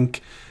didn't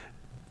think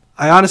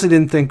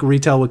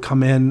retail would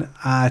come in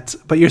at,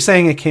 but you're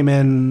saying it came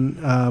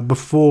in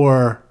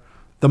before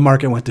the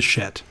market went to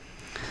shit.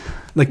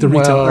 Like the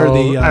retail or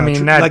the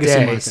that legacy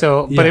day. market.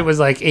 So, yeah. But it was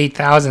like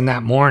 8,000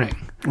 that morning.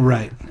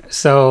 Right.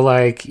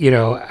 So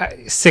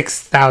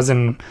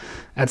 6,000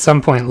 at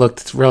some point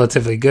looked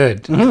relatively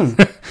good.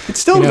 Mm-hmm. It's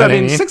still, I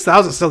mean,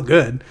 6,000 is still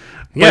good.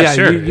 Yeah,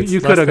 sure.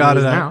 You could have got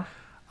it out.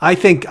 I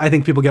think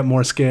people get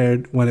more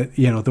scared when it,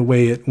 the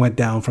way it went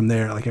down from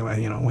there, like it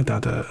went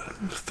down to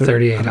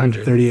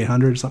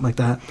 3,800, something like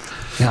that.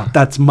 Yeah,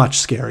 that's much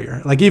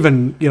scarier. Like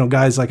even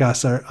guys like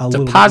us are a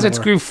little. Deposits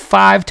grew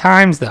 5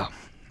 times though.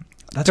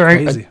 That's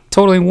crazy.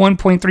 Totaling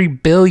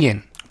 $1.3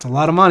 billion. It's a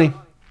lot of money.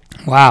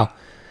 Wow.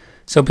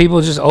 So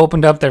people just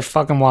opened up their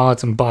fucking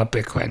wallets and bought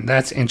Bitcoin.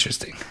 That's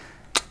interesting.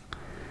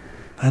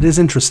 That is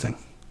interesting.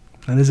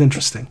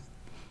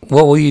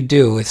 What will you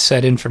do with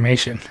said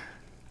information?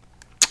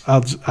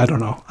 I don't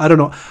know.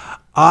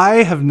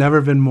 I have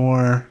never been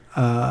more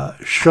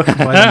shook by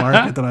the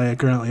market than I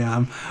currently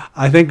am.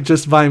 I think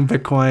just buying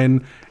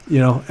Bitcoin,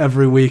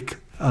 every week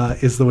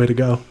is the way to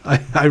go.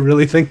 I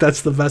really think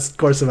that's the best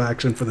course of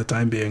action for the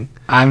time being.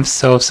 I'm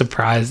so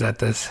surprised at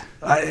this.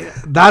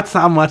 That's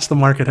how much the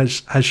market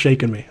has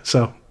shaken me.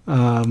 So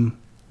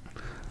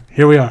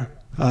here we are.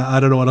 I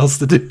don't know what else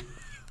to do.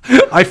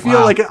 I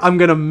feel like I'm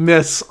gonna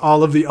miss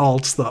all of the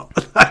alts, though.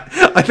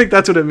 I think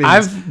that's what it means.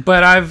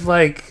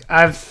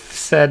 I've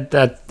said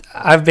that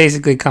I've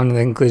basically come to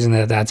the conclusion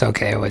that that's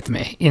okay with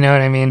me. You know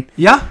what I mean?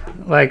 Yeah.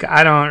 Like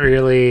I don't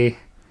really.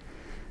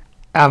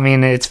 I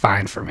mean, it's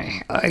fine for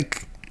me.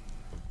 Like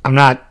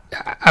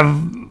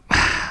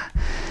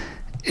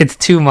it's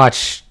too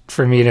much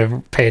for me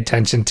to pay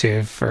attention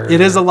to.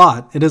 It is a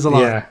lot.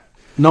 Yeah.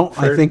 No,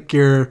 I think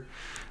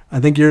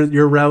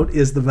your route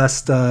is the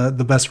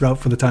best route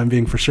for the time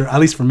being, for sure. At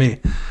least for me,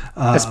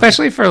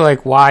 especially for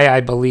why I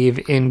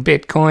believe in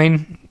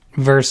Bitcoin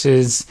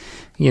versus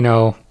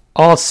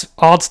alts.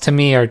 Alts to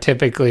me are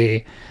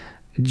typically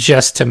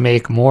just to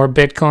make more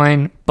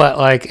Bitcoin. But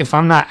like, if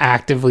I'm not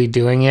actively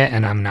doing it,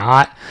 and I'm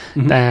not,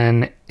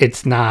 then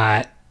it's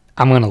not,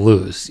 I'm going to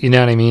lose. You know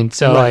what I mean?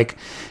 So like,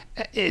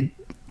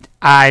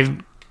 I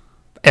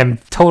am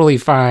totally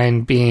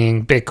fine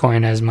being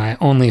Bitcoin as my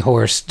only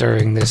horse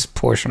during this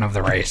portion of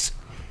the race.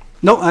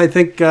 No, I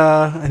think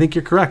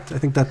you're correct. I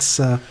think that's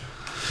the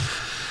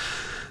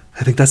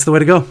way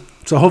to go.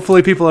 So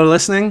hopefully people are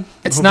listeing.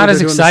 It's not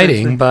as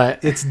exciting,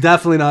 but it's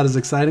definitely not as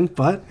exciting.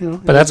 But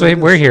but that's what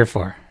we're here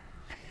for.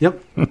 Yep,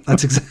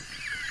 that's exactly.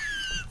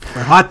 For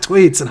hot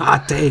tweets and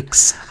hot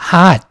takes.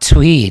 Hot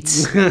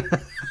tweets.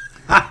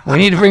 We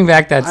need to bring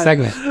back that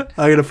segment.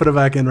 I'm gonna put it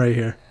back in right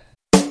here.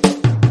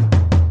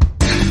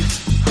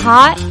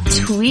 Hot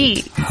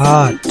tweet.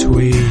 Hot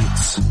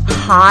tweets.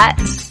 Hot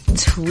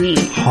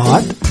tweet.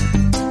 Hot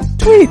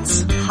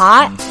tweets.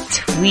 Hot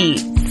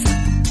tweets.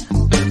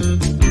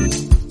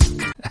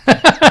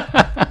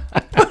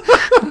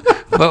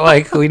 But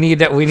like, we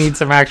need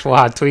some actual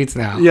hot tweets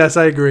now. Yes,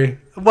 I agree.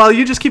 Well,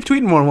 you just keep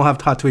tweeting more, and we'll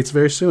have hot tweets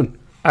very soon.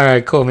 All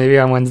right, cool. Maybe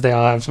on Wednesday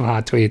I'll have some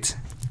hot tweets.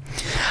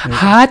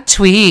 Hot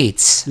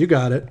tweets. You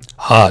got it.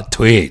 Hot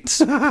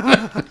tweets.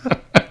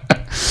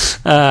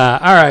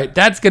 All right,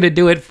 that's going to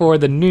do it for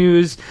the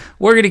news.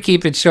 We're going to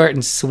keep it short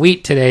and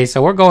sweet today.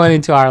 So we're going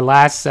into our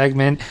last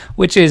segment,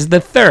 which is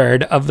the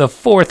third of the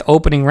fourth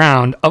opening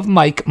round of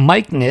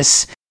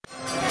Mike-Ness.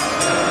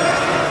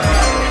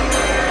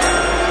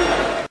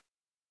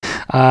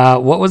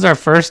 What was our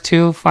first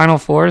two Final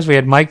Fours? We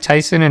had Mike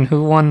Tyson, and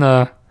who won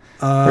the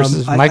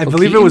versus Michael I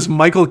believe Keaton? it was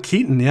Michael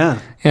Keaton, yeah.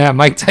 Yeah,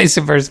 Mike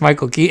Tyson versus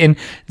Michael Keaton.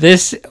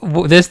 This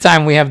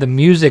time we have the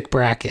music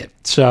bracket.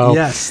 So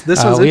yes,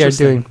 this one's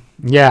interesting.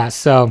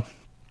 So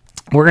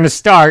we're going to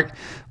start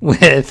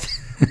with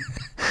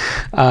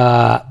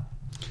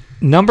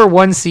number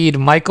 1 seed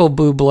Michael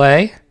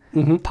Bublé,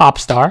 pop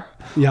star,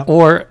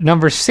 or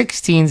number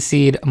 16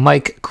 seed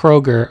Mike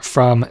Kroger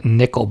from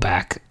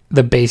Nickelback,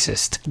 the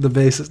bassist. The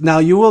bassist. Now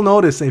you will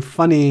notice a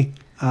funny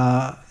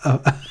a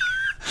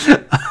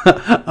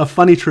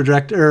funny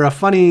trajectory, or a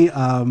funny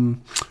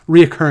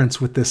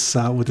reoccurrence with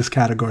this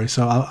category.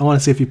 So I want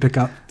to see if you pick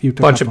up.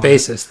 Bunch of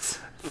bassists.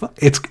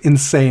 It's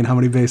insane how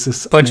many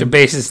bassists. Bunch of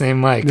bassists named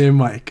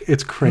Mike.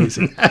 It's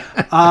crazy.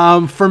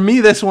 For me,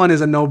 this one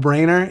is a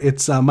no-brainer.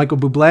 It's Michael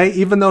Bublé,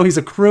 even though he's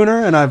a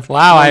crooner, and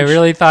I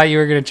really thought you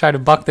were going to try to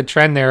buck the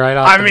trend there right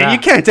off the bat. You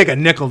can't take a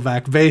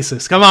Nickelback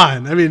bassist. Come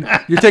on. I mean,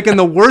 you're taking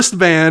the worst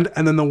band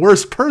and then the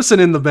worst person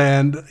in the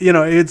band. You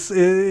know, it's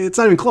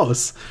not even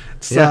close.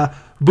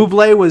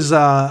 Bublé was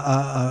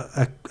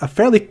a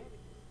fairly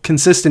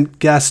consistent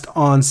guest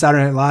on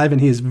Saturday Night Live, and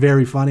he is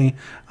very funny.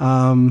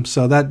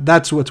 So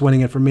that's what's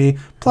winning it for me.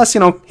 Plus,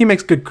 he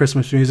makes good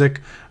Christmas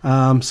music.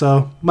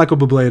 So Michael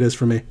Bublé it is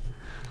for me.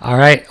 All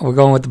right, we're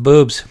going with the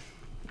boobs.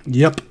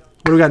 Yep.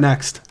 What do we got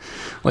next?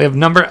 We have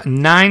number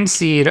 9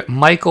 seed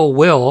Michael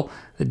Will,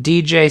 the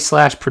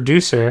DJ /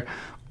 producer,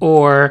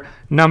 or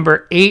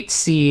number 8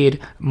 seed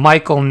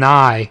Michael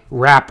Nye,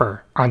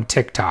 rapper on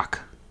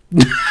TikTok.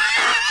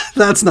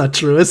 That's not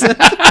true, is it?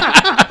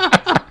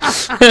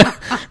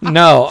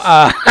 No.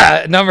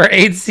 Number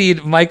 8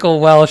 seed Michael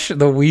Welsh,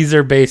 the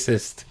Weezer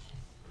bassist.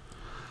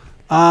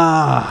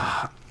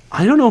 I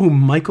don't know who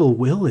Michael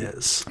Will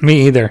is.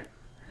 Me either.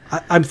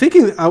 I'm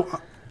thinking,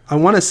 I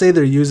want to say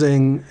they're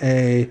using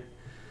a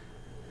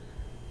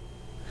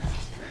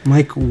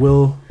Mike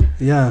Will.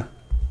 Yeah.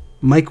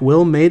 Mike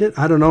Will made it.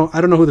 I don't know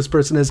who this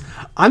person is.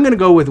 I'm going to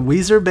go with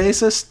Weezer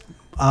bassist,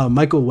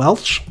 Michael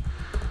Welch.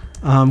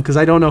 Because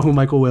I don't know who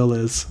Michael Will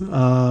is.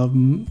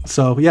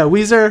 So yeah,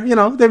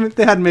 Weezer,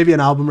 they had maybe an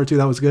album or two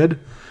that was good.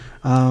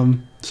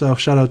 So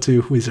shout out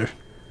to Weezer.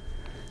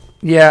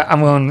 Yeah,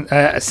 I'm going,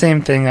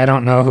 same thing. I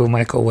don't know who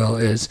Michael Will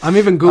is. I'm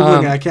even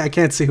Googling it. I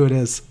can't see who it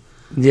is.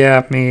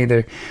 Yeah, me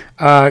either.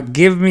 All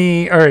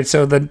right,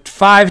 so the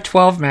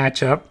 5-12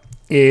 matchup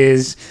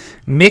is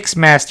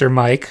Mixmaster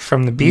Mike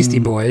from the Beastie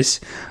Boys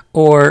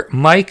or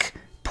Mike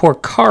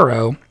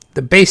Porcaro,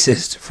 the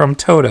bassist from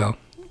Toto.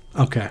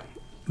 Okay.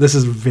 This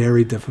is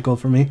very difficult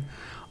for me.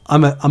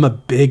 I'm a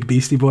big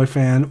Beastie Boy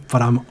fan,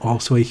 but I'm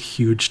also a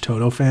huge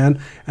Toto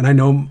fan. And I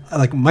know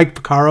like Mike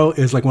Porcaro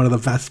is like one of the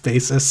best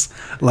bassists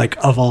like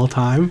of all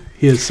time.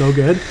 He is so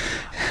good.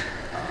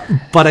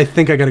 But I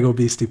think I got to go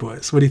Beastie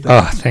Boys. What do you think?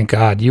 Oh, thank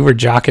God. You were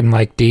jocking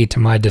Mike D to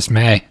my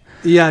dismay.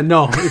 Yeah,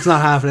 no, it's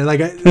not happening. Like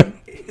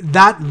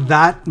that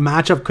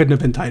matchup couldn't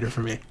have been tighter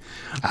for me.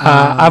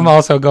 I'm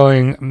also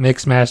going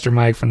Mixmaster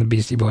Mike from the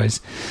Beastie Boys.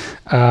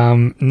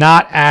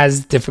 Not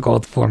as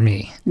difficult for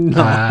me.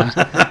 No.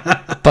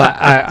 But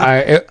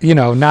I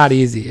not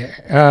easy.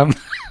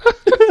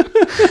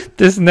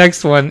 This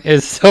next one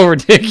is so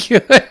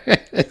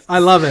ridiculous. I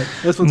love it.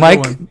 This one's a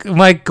good one.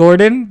 Mike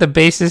Gordon, the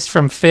bassist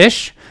from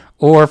Phish,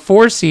 or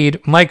 4 seed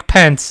Mike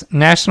Pence,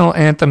 national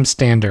anthem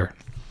stander.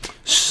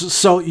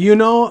 So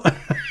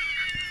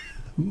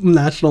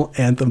national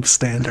anthem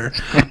stander.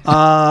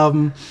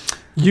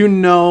 You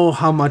know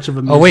how much of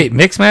a... Oh, wait.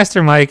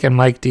 Mixmaster Mike and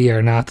Mike D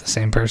are not the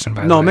same person,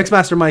 by the way. No,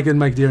 Mixmaster Mike and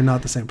Mike D are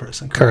not the same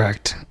person.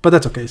 Correct. But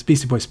that's okay. It's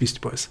Beastie Boys.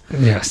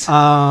 Yes.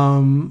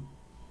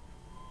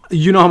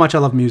 You know how much I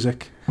love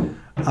music.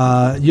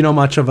 You know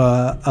much of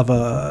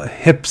a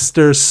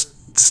hipster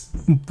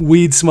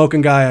weed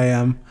smoking guy I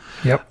am.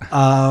 Yep.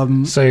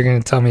 So you're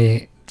gonna tell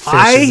me Fish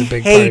is a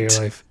big part of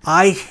your life?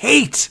 I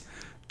hate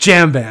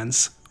jam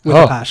bands with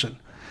a passion.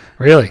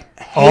 Really?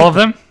 All of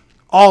them?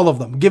 All of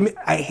them.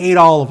 I hate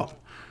all of them.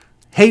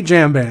 Hate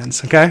jam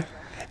bands. Okay,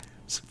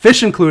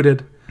 Fish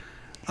included.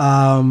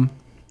 But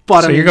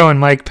so you're going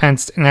Mike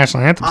Pence,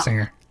 national anthem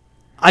singer.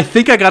 I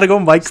think I got to go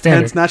Mike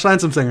Pence, national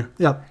anthem singer.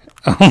 Yep.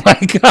 Oh my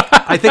god.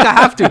 I think I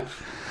have to.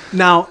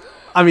 Now,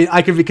 I mean,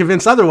 I could be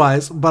convinced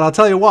otherwise, but I'll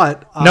tell you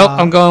what. Nope,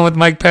 I'm going with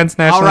Mike Pence,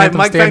 national anthem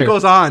Mike standard. Pence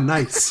goes on.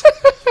 Nice.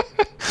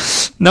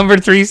 Number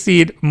 3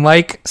 seed,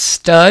 Mike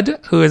Stud,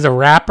 who is a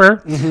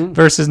rapper,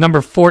 versus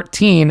number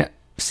 14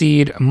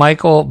 seed,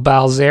 Michael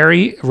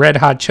Balzeri, Red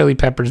Hot Chili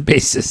Peppers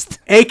bassist.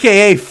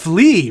 AKA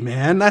Flea,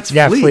 man. That's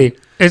Flea.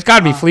 It's got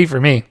to be Flea for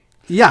me.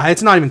 Yeah,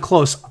 it's not even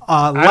close.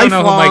 I don't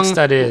know who Mike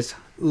Stud is.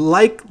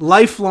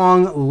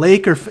 Lifelong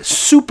Laker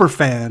super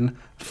fan,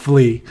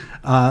 Flea.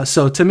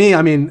 So to me,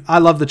 I mean, I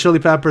love the Chili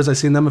Peppers. I've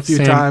seen them a few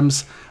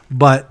times,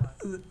 but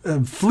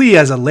Flea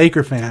as a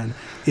Laker fan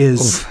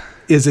is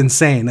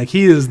insane. Like,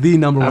 he is the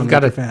number one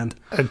Laker fan.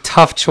 A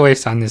tough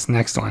choice on this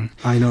next one.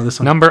 I know this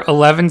one. Number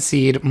 11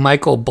 seed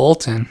Michael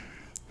Bolton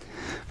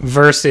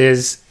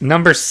versus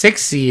number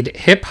 6 seed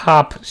hip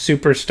hop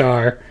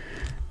superstar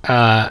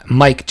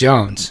Mike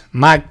Jones.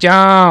 Mike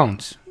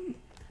Jones.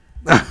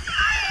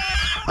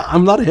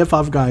 I'm not a hip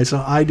hop guy,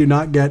 so I do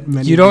not get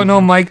many. You don't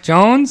know Mike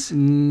Jones?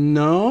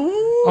 No.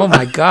 Oh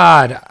my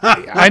God.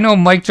 I know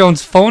Mike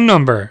Jones' phone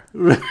number.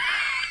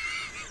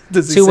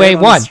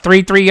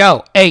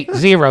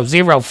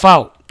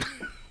 281-330-8004.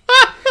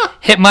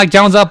 Hit Mike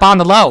Jones up on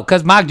the low,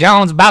 because Mike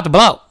Jones about to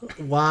blow.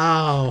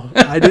 Wow.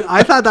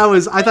 I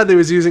thought they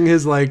was using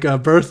his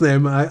birth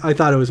name. I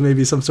thought it was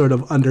maybe some sort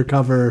of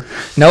undercover.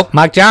 Nope,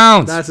 Mike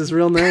Jones. That's his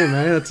real name,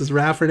 right? That's his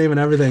rapper name and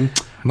everything.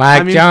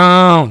 Mike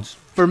Jones.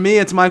 For me,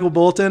 it's Michael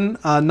Bolton,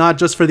 not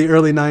just for the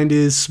early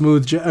 90s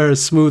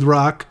smooth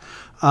rock,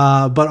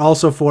 but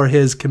also for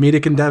his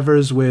comedic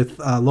endeavors with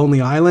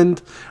Lonely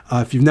Island.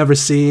 If you've never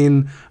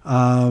seen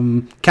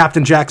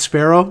Captain Jack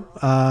Sparrow,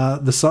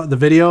 the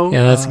video.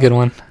 Yeah, that's a good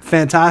one.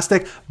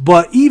 Fantastic.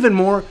 But even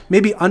more,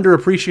 maybe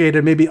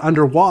underappreciated, maybe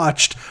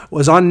underwatched,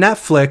 was on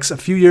Netflix a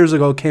few years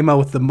ago, came out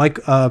with the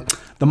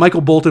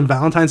Michael Bolton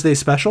Valentine's Day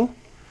special.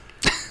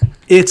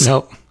 It's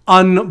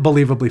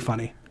unbelievably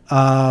funny.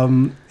 I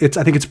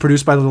think it's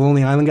produced by the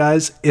Lonely Island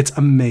guys. It's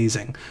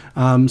amazing.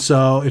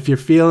 So if you're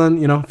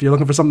feeling, if you're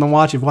looking for something to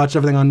watch, you've watched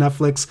everything on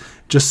Netflix,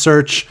 just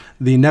search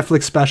the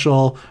Netflix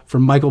special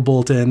from Michael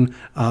Bolton,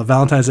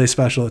 Valentine's Day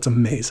special. It's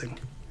amazing.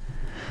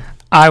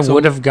 I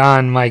would have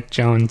gone Mike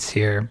Jones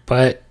here,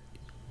 but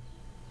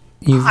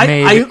you've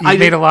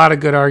made a lot of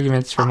good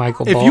arguments for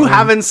Michael Bolton. If you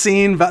haven't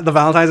seen the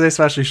Valentine's Day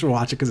special, you should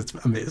watch it because it's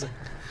amazing.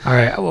 All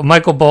right. Well,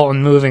 Michael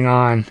Bolton, moving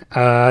on.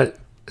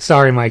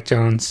 Sorry, Mike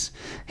Jones.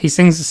 He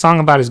sings a song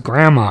about his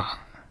grandma.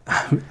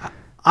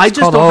 It's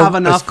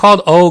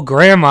called Oh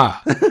Grandma.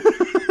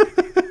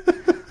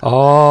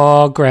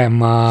 Oh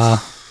Grandma.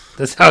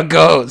 That's how it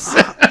goes.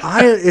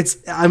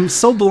 I'm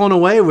so blown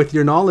away with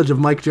your knowledge of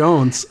Mike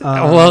Jones.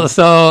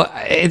 So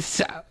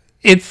it's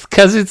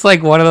because it's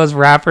like one of those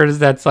rappers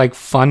that's like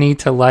funny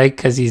to like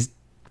because he's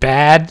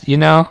bad,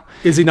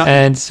 Is he not?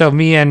 And so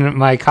me and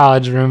my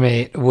college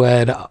roommate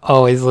would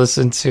always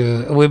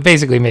we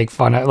basically make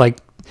fun of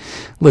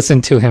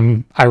listen to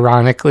him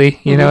ironically,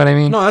 you know what I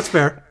mean? No, that's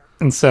fair.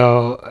 And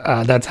so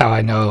that's how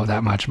I know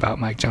that much about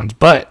Mike Jones.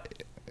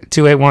 But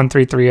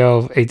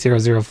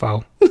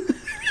 281-330-8004.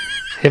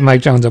 Hit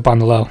Mike Jones up on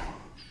the low.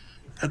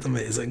 That's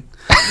amazing.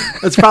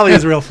 That's probably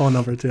his real phone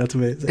number too. That's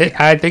amazing.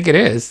 I think it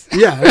is.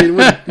 Yeah, it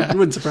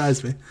wouldn't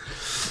surprise me.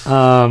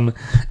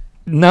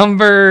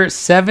 Number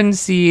 7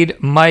 seed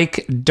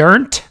Mike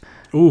Dirnt.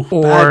 Ooh,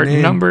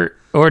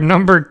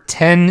 number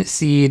 10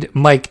 seed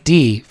Mike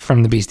D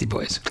from the Beastie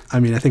Boys. I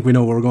mean, I think we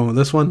know where we're going with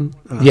this one.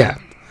 Yeah.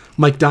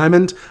 Mike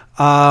Diamond.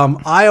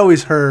 I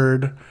always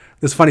heard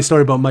this funny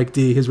story about Mike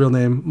D, his real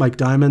name, Mike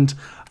Diamond.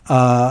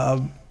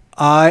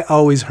 I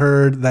always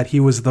heard that he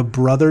was the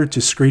brother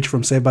to Screech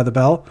from Saved by the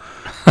Bell.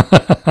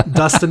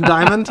 Dustin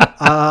Diamond.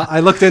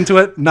 I looked into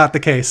it, not the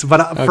case.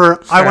 But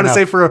I want to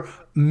say for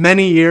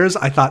many years,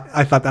 I thought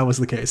that was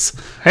the case.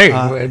 Hey,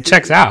 it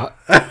checks out.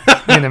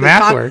 And the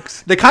math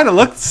works. They kind of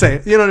look the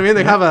same. You know what I mean?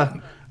 They have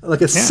a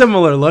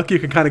similar look. You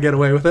can kind of get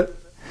away with it.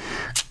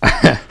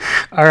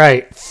 All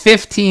right.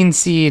 15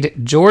 seed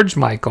George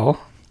Michael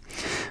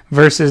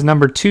versus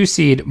number 2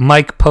 seed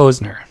Mike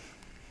Posner.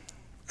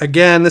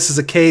 Again, this is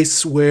a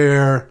case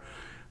where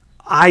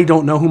I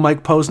don't know who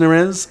Mike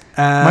Posner is.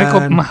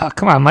 Come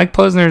on. Mike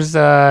Posner's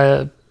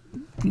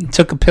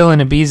took a pill in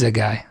Ibiza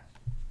guy.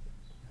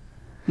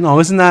 No,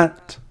 isn't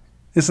that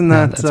that's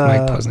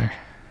Mike Posner.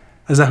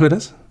 Is that who it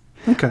is?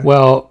 Okay.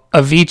 Well,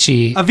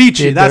 Avicii.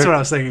 That's what I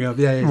was thinking of.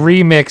 Yeah.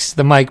 Remixed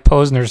the Mike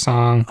Posner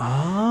song.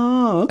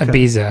 Oh, okay.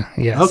 Ibiza,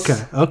 yes.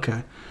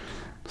 Okay.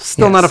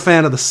 Still not a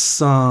fan of the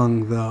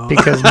song though.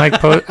 Because Mike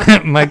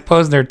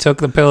Posner took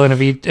the pill in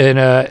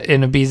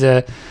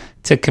Ibiza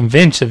to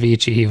convince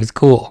Avicii he was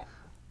cool.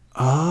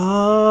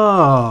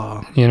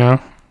 Oh, You know?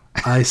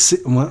 I see.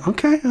 Well,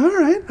 okay, all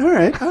right,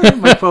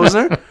 Mike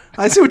Posner.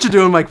 I see what you're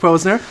doing, Mike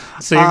Posner.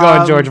 So you're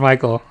going George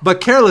Michael. But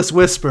 "Careless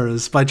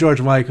Whispers" by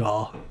George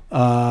Michael.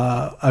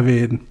 I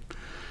mean,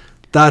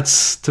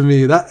 that's to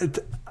me that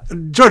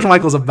George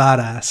Michael's a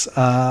badass.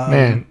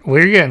 Man,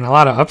 we're getting a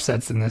lot of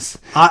upsets in this.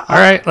 I- All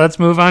right, let's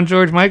move on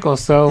George Michael.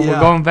 So Yeah. we're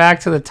going back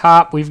to the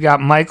top. We've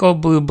got Michael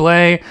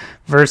Bublé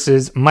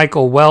versus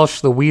Michael Welsh,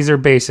 the Weezer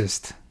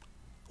bassist.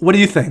 What do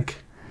you think?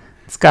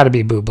 It's got to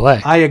be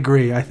Bublé. I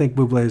agree. I think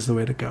Bublé is the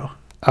way to go.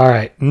 All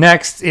right,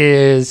 next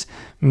is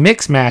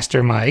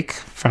Mixmaster Mike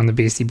from the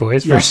Beastie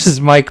Boys Yes.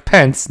 versus Mike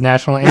Pence,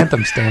 National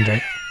Anthem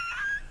standard.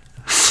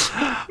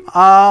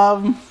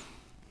 I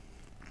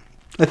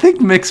think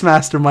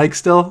Mixmaster Mike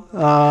still.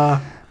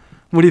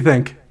 What do you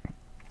think?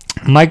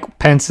 Mike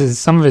Pence's,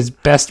 some of his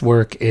best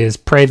work is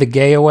Pray the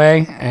Gay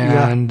Away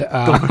and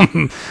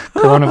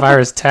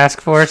Coronavirus Task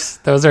Force.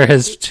 Those are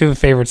his two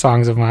favorite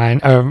songs of mine.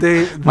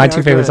 They My are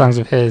two favorite good. songs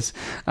of his.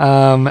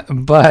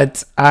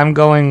 But I'm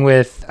going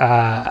with,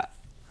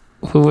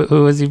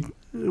 who was he?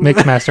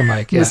 Mixmaster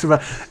Mike, yeah. Mr.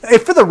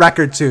 For the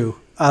record, too,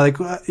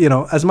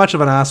 as much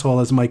of an asshole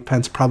as Mike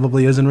Pence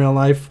probably is in real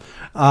life,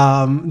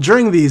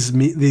 during these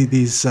He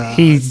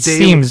daily-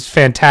 seems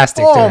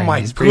fantastic Oh during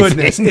my these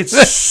goodness! briefings.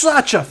 It's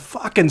such a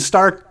fucking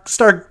stark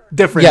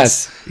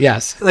difference.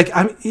 yes. Like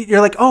you're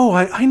like, oh,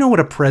 I know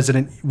what a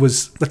president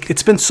was like.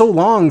 It's been so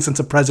long since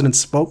a president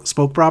spoke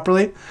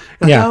properly. You're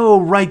like, Yeah. oh,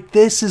 right.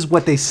 This is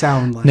what they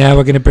sound like. Now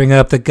we're going to bring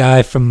up the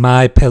guy from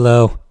My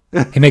Pillow.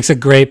 He makes a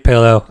great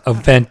pillow, a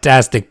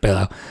fantastic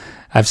pillow.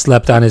 I've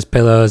slept on his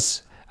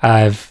pillows.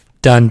 I've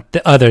done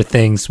other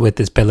things with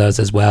his pillows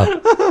as well.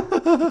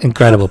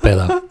 Incredible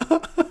pillow.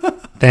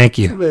 Thank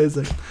you.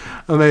 Amazing.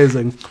 All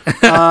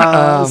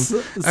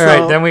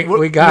right, then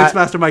we got-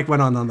 Mixmaster Mike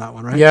went on that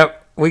one, right?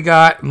 Yep. We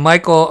got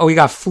we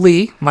got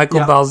Flea, Michael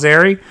Yeah.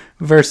 Balzeri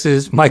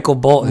versus Michael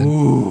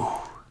Bolton.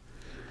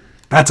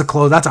 That's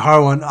a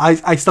hard one.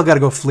 I still got to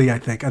go Flea. I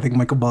think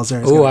Michael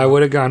Balzer. Ooh, I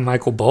would have gone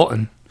Michael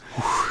Bolton.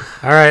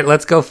 All right,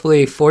 let's go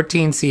Flea,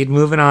 14 seed.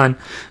 Moving on.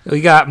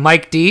 We got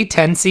Mike D,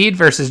 10 seed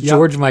versus Yep.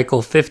 George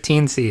Michael,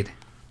 15 seed.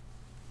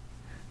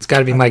 It's got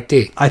to be Mike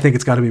D. I think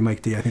it's got to be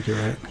Mike D. I think you're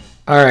right.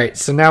 All right,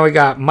 so now we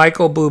got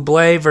Michael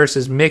Bublé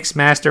versus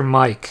Mixmaster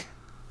Mike.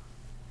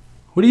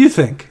 What do you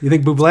think? You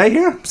think Bublé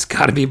here? It's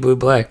got to be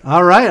Bublé.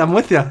 All right, I'm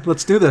with you.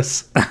 Let's do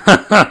this.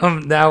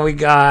 Now we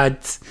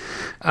got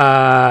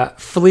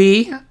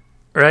Flea,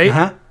 right?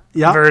 Uh-huh.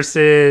 Yeah.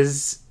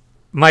 Versus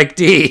Mike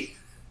D.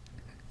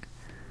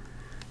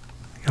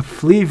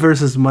 Flea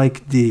versus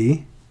Mike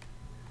D.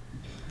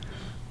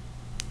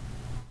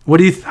 What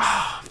do you?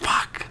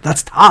 Fuck,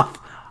 that's tough.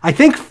 I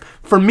think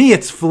for me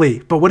it's Flea.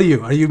 But what are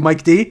you? Are you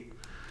Mike D?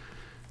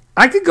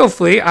 I could go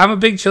Flea. I'm a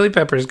big Chili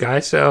Peppers guy,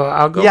 so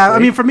I'll go Yeah, Flea. I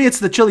mean, for me, it's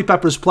the Chili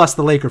Peppers plus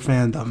the Laker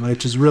fandom,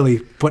 which is really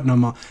putting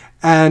them on.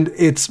 And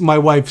it's my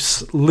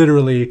wife's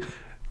literally,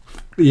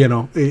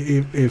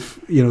 if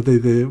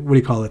the what do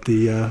you call it?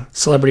 The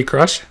Celebrity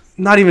Crush?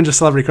 not even just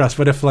celebrity crush,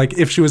 but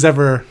if she was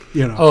ever,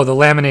 Oh, the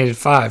Laminated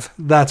 5.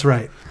 that's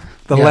right,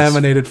 the Yes.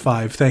 Laminated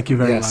 5. Thank you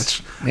very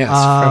much. Yes,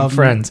 from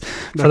Friends.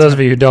 For those of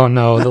you who don't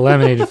know, the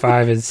Laminated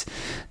 5 is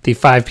the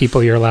 5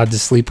 people you're allowed to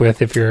sleep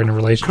with if you're in a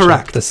relationship.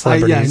 Correct. The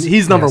celebrities.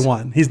 He's number Yes.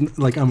 one. He's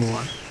like number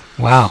one.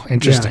 Wow,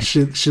 interesting.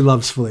 Yeah, she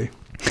loves Flea.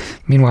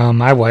 Meanwhile,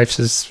 my wife's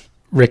is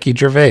Ricky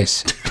Gervais.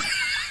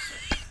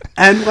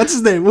 And what's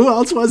his name? Who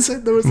else was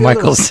it? There was the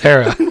Michael other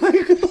Cera. one.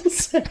 Michael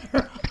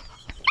Cera.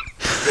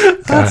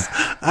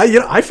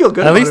 I feel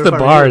good. At about least it the if I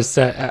were bar you. is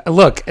set.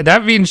 Look,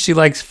 that means she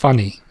likes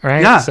funny,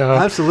 right? Yeah, So,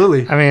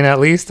 absolutely. I mean, at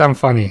least I'm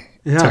funny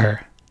Yeah. to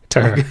her.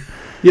 To her.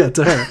 Yeah,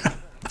 to her.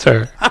 to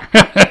her.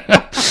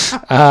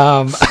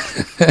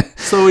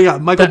 So we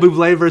got Michael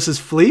Bublé versus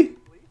Flea.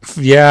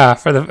 Yeah,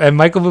 and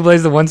Michael Bublé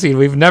is the 1 seed.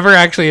 We've never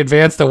actually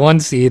advanced the 1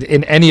 seed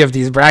in any of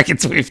these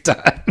brackets we've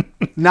done.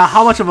 Now,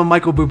 how much of a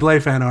Michael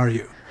Bublé fan are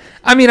you?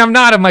 I mean, I'm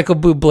not a Michael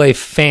Bublé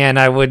fan,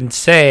 I wouldn't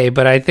say,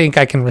 but I think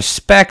I can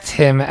respect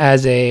him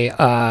as a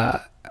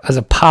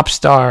pop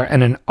star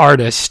and an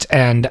artist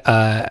and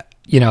a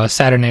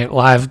Saturday Night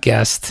Live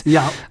guest.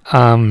 Yeah.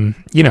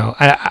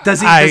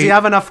 Does Does he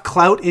have enough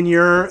clout in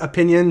your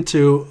opinion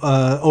to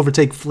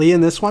overtake Flea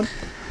in this one?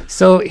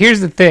 So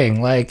here's the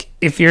thing, like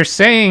if you're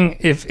saying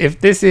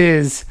if this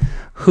is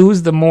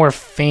who's the more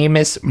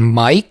famous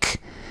Mike,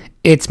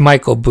 it's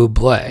Michael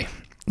Bublé.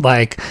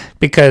 Like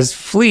because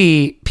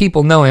Flea,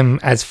 people know him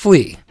as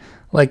Flea.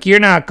 Like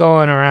you're not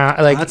going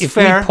around like That's if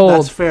fair. we polled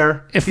That's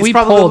fair. if He's we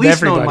probably polled the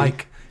least known everybody.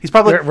 Mike. He's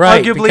probably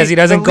Right, arguably because he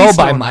doesn't the go least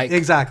by known. Mike.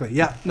 Exactly.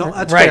 Yeah. No,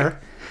 that's Right.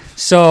 fair.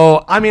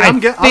 So I mean, I'm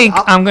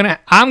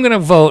gonna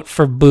vote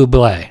for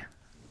Bublé.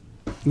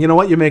 You know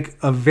what? You make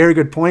a very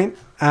good point,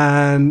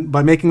 and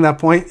by making that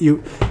point,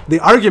 the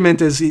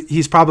argument is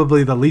he's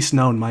probably the least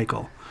known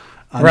Michael,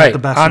 not Right, the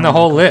best on the known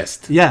whole Michael.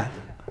 list. Yeah.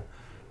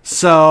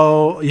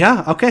 So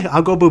yeah, okay,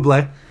 I'll go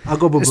Bublé.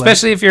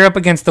 Especially if you're up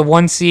against the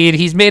 1 seed.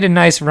 He's made a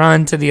nice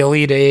run to the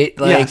Elite 8.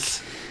 Like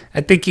Yes.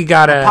 I think you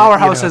gotta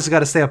Powerhouse has got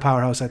to stay a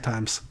powerhouse at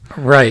times.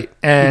 right,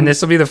 and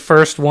this will be the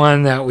first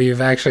one that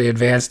we've actually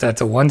advanced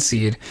that's a 1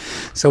 seed.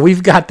 So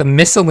we've got the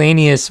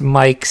miscellaneous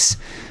mics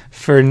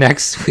for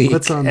next week,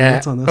 What's on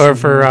this or one?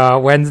 for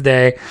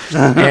Wednesday,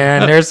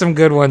 and there's some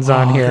good ones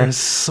on here. There's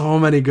so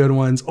many good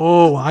ones.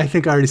 Oh, I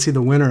think I already see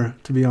the winner,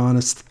 to be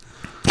honest.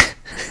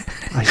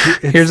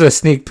 Here's a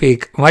sneak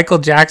peek. Michael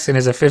Jackson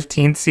is a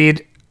 15th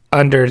seed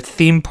under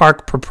theme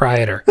park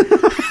proprietor.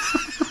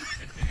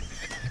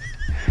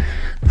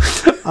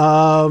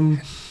 I'll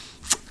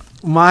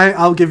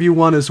give you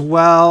one as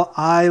well.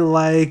 I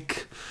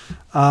like,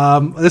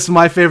 this is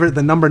my favorite,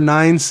 the number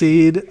 9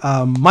 seed,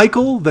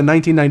 Michael, the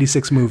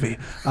 1996 movie.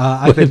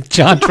 I think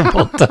John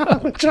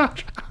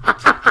Travolta.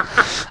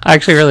 I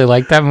actually really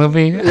like that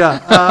movie.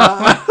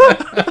 Yeah.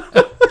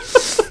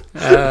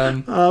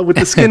 With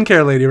the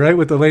skincare lady, right?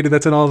 With the lady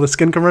that's in all the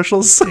skin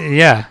commercials.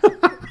 Yeah.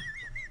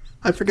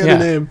 I forget her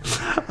name.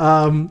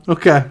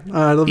 Okay.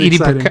 That'll be Edie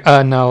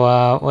exciting.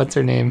 what's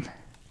her name?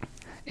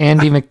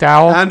 Andy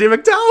McDowell. Andy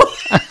McDowell.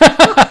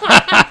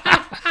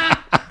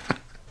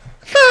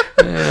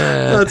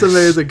 That's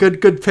amazing.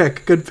 Good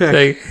pick. Good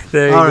pick.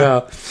 There you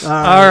go.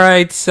 All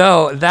right.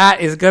 So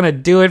that is going to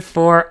do it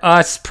for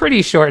us.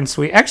 Pretty short and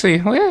sweet. Actually,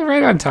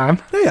 right on time.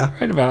 Yeah.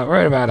 Right about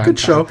on Good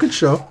time.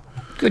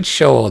 Good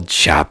show, old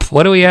chap.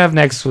 What do we have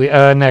next week?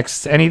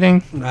 Next,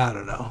 anything? I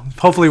don't know.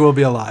 Hopefully we'll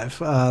be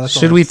alive.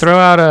 Should we throw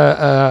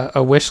out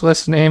a wish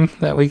list name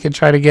that we could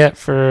try to get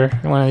for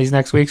one of these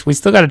next weeks? We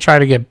still got to try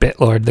to get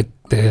BitLord,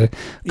 the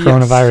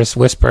coronavirus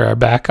whisperer,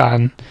 back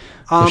on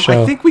the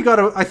show. I think we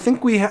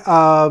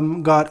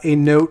got a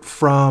note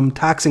from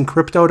Tax and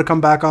Crypto to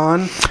come back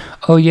on.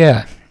 Oh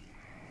yeah.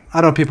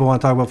 I don't know if people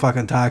want to talk about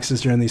fucking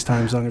taxes during these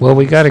times. Well,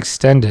 we got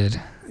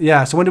extended.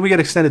 Yeah. So when did we get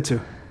extended to?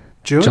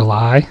 June?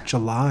 July.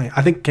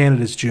 I think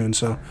Canada's June,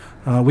 so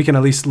we can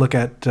at least look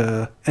at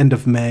end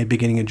of May,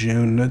 beginning of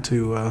June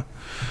to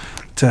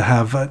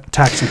have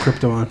Tax and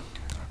Crypto on.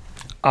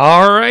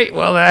 All right.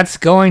 Well, that's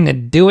going to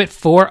do it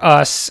for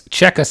us.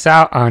 Check us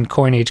out on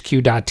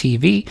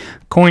coinhq.tv,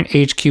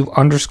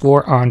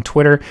 coinhq_ on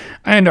Twitter,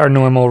 and our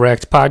normal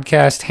Wrecked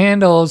podcast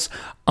handles.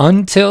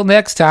 Until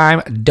next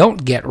time,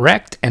 don't get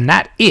wrecked, and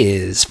that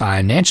is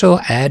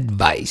financial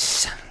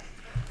advice.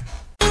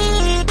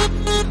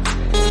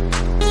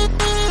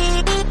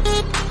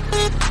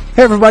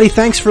 Hey everybody,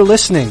 thanks for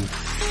listening.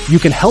 You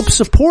can help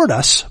support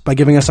us by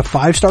giving us a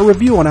 5-star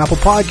review on Apple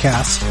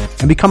Podcasts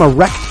and become a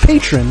Wrecked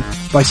patron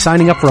by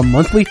signing up for a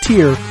monthly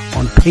tier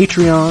on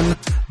patreon.com.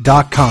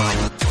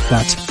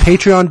 That's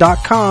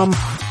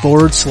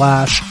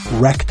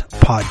patreon.com/Wrecked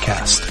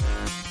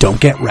podcast.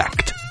 Don't get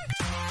wrecked.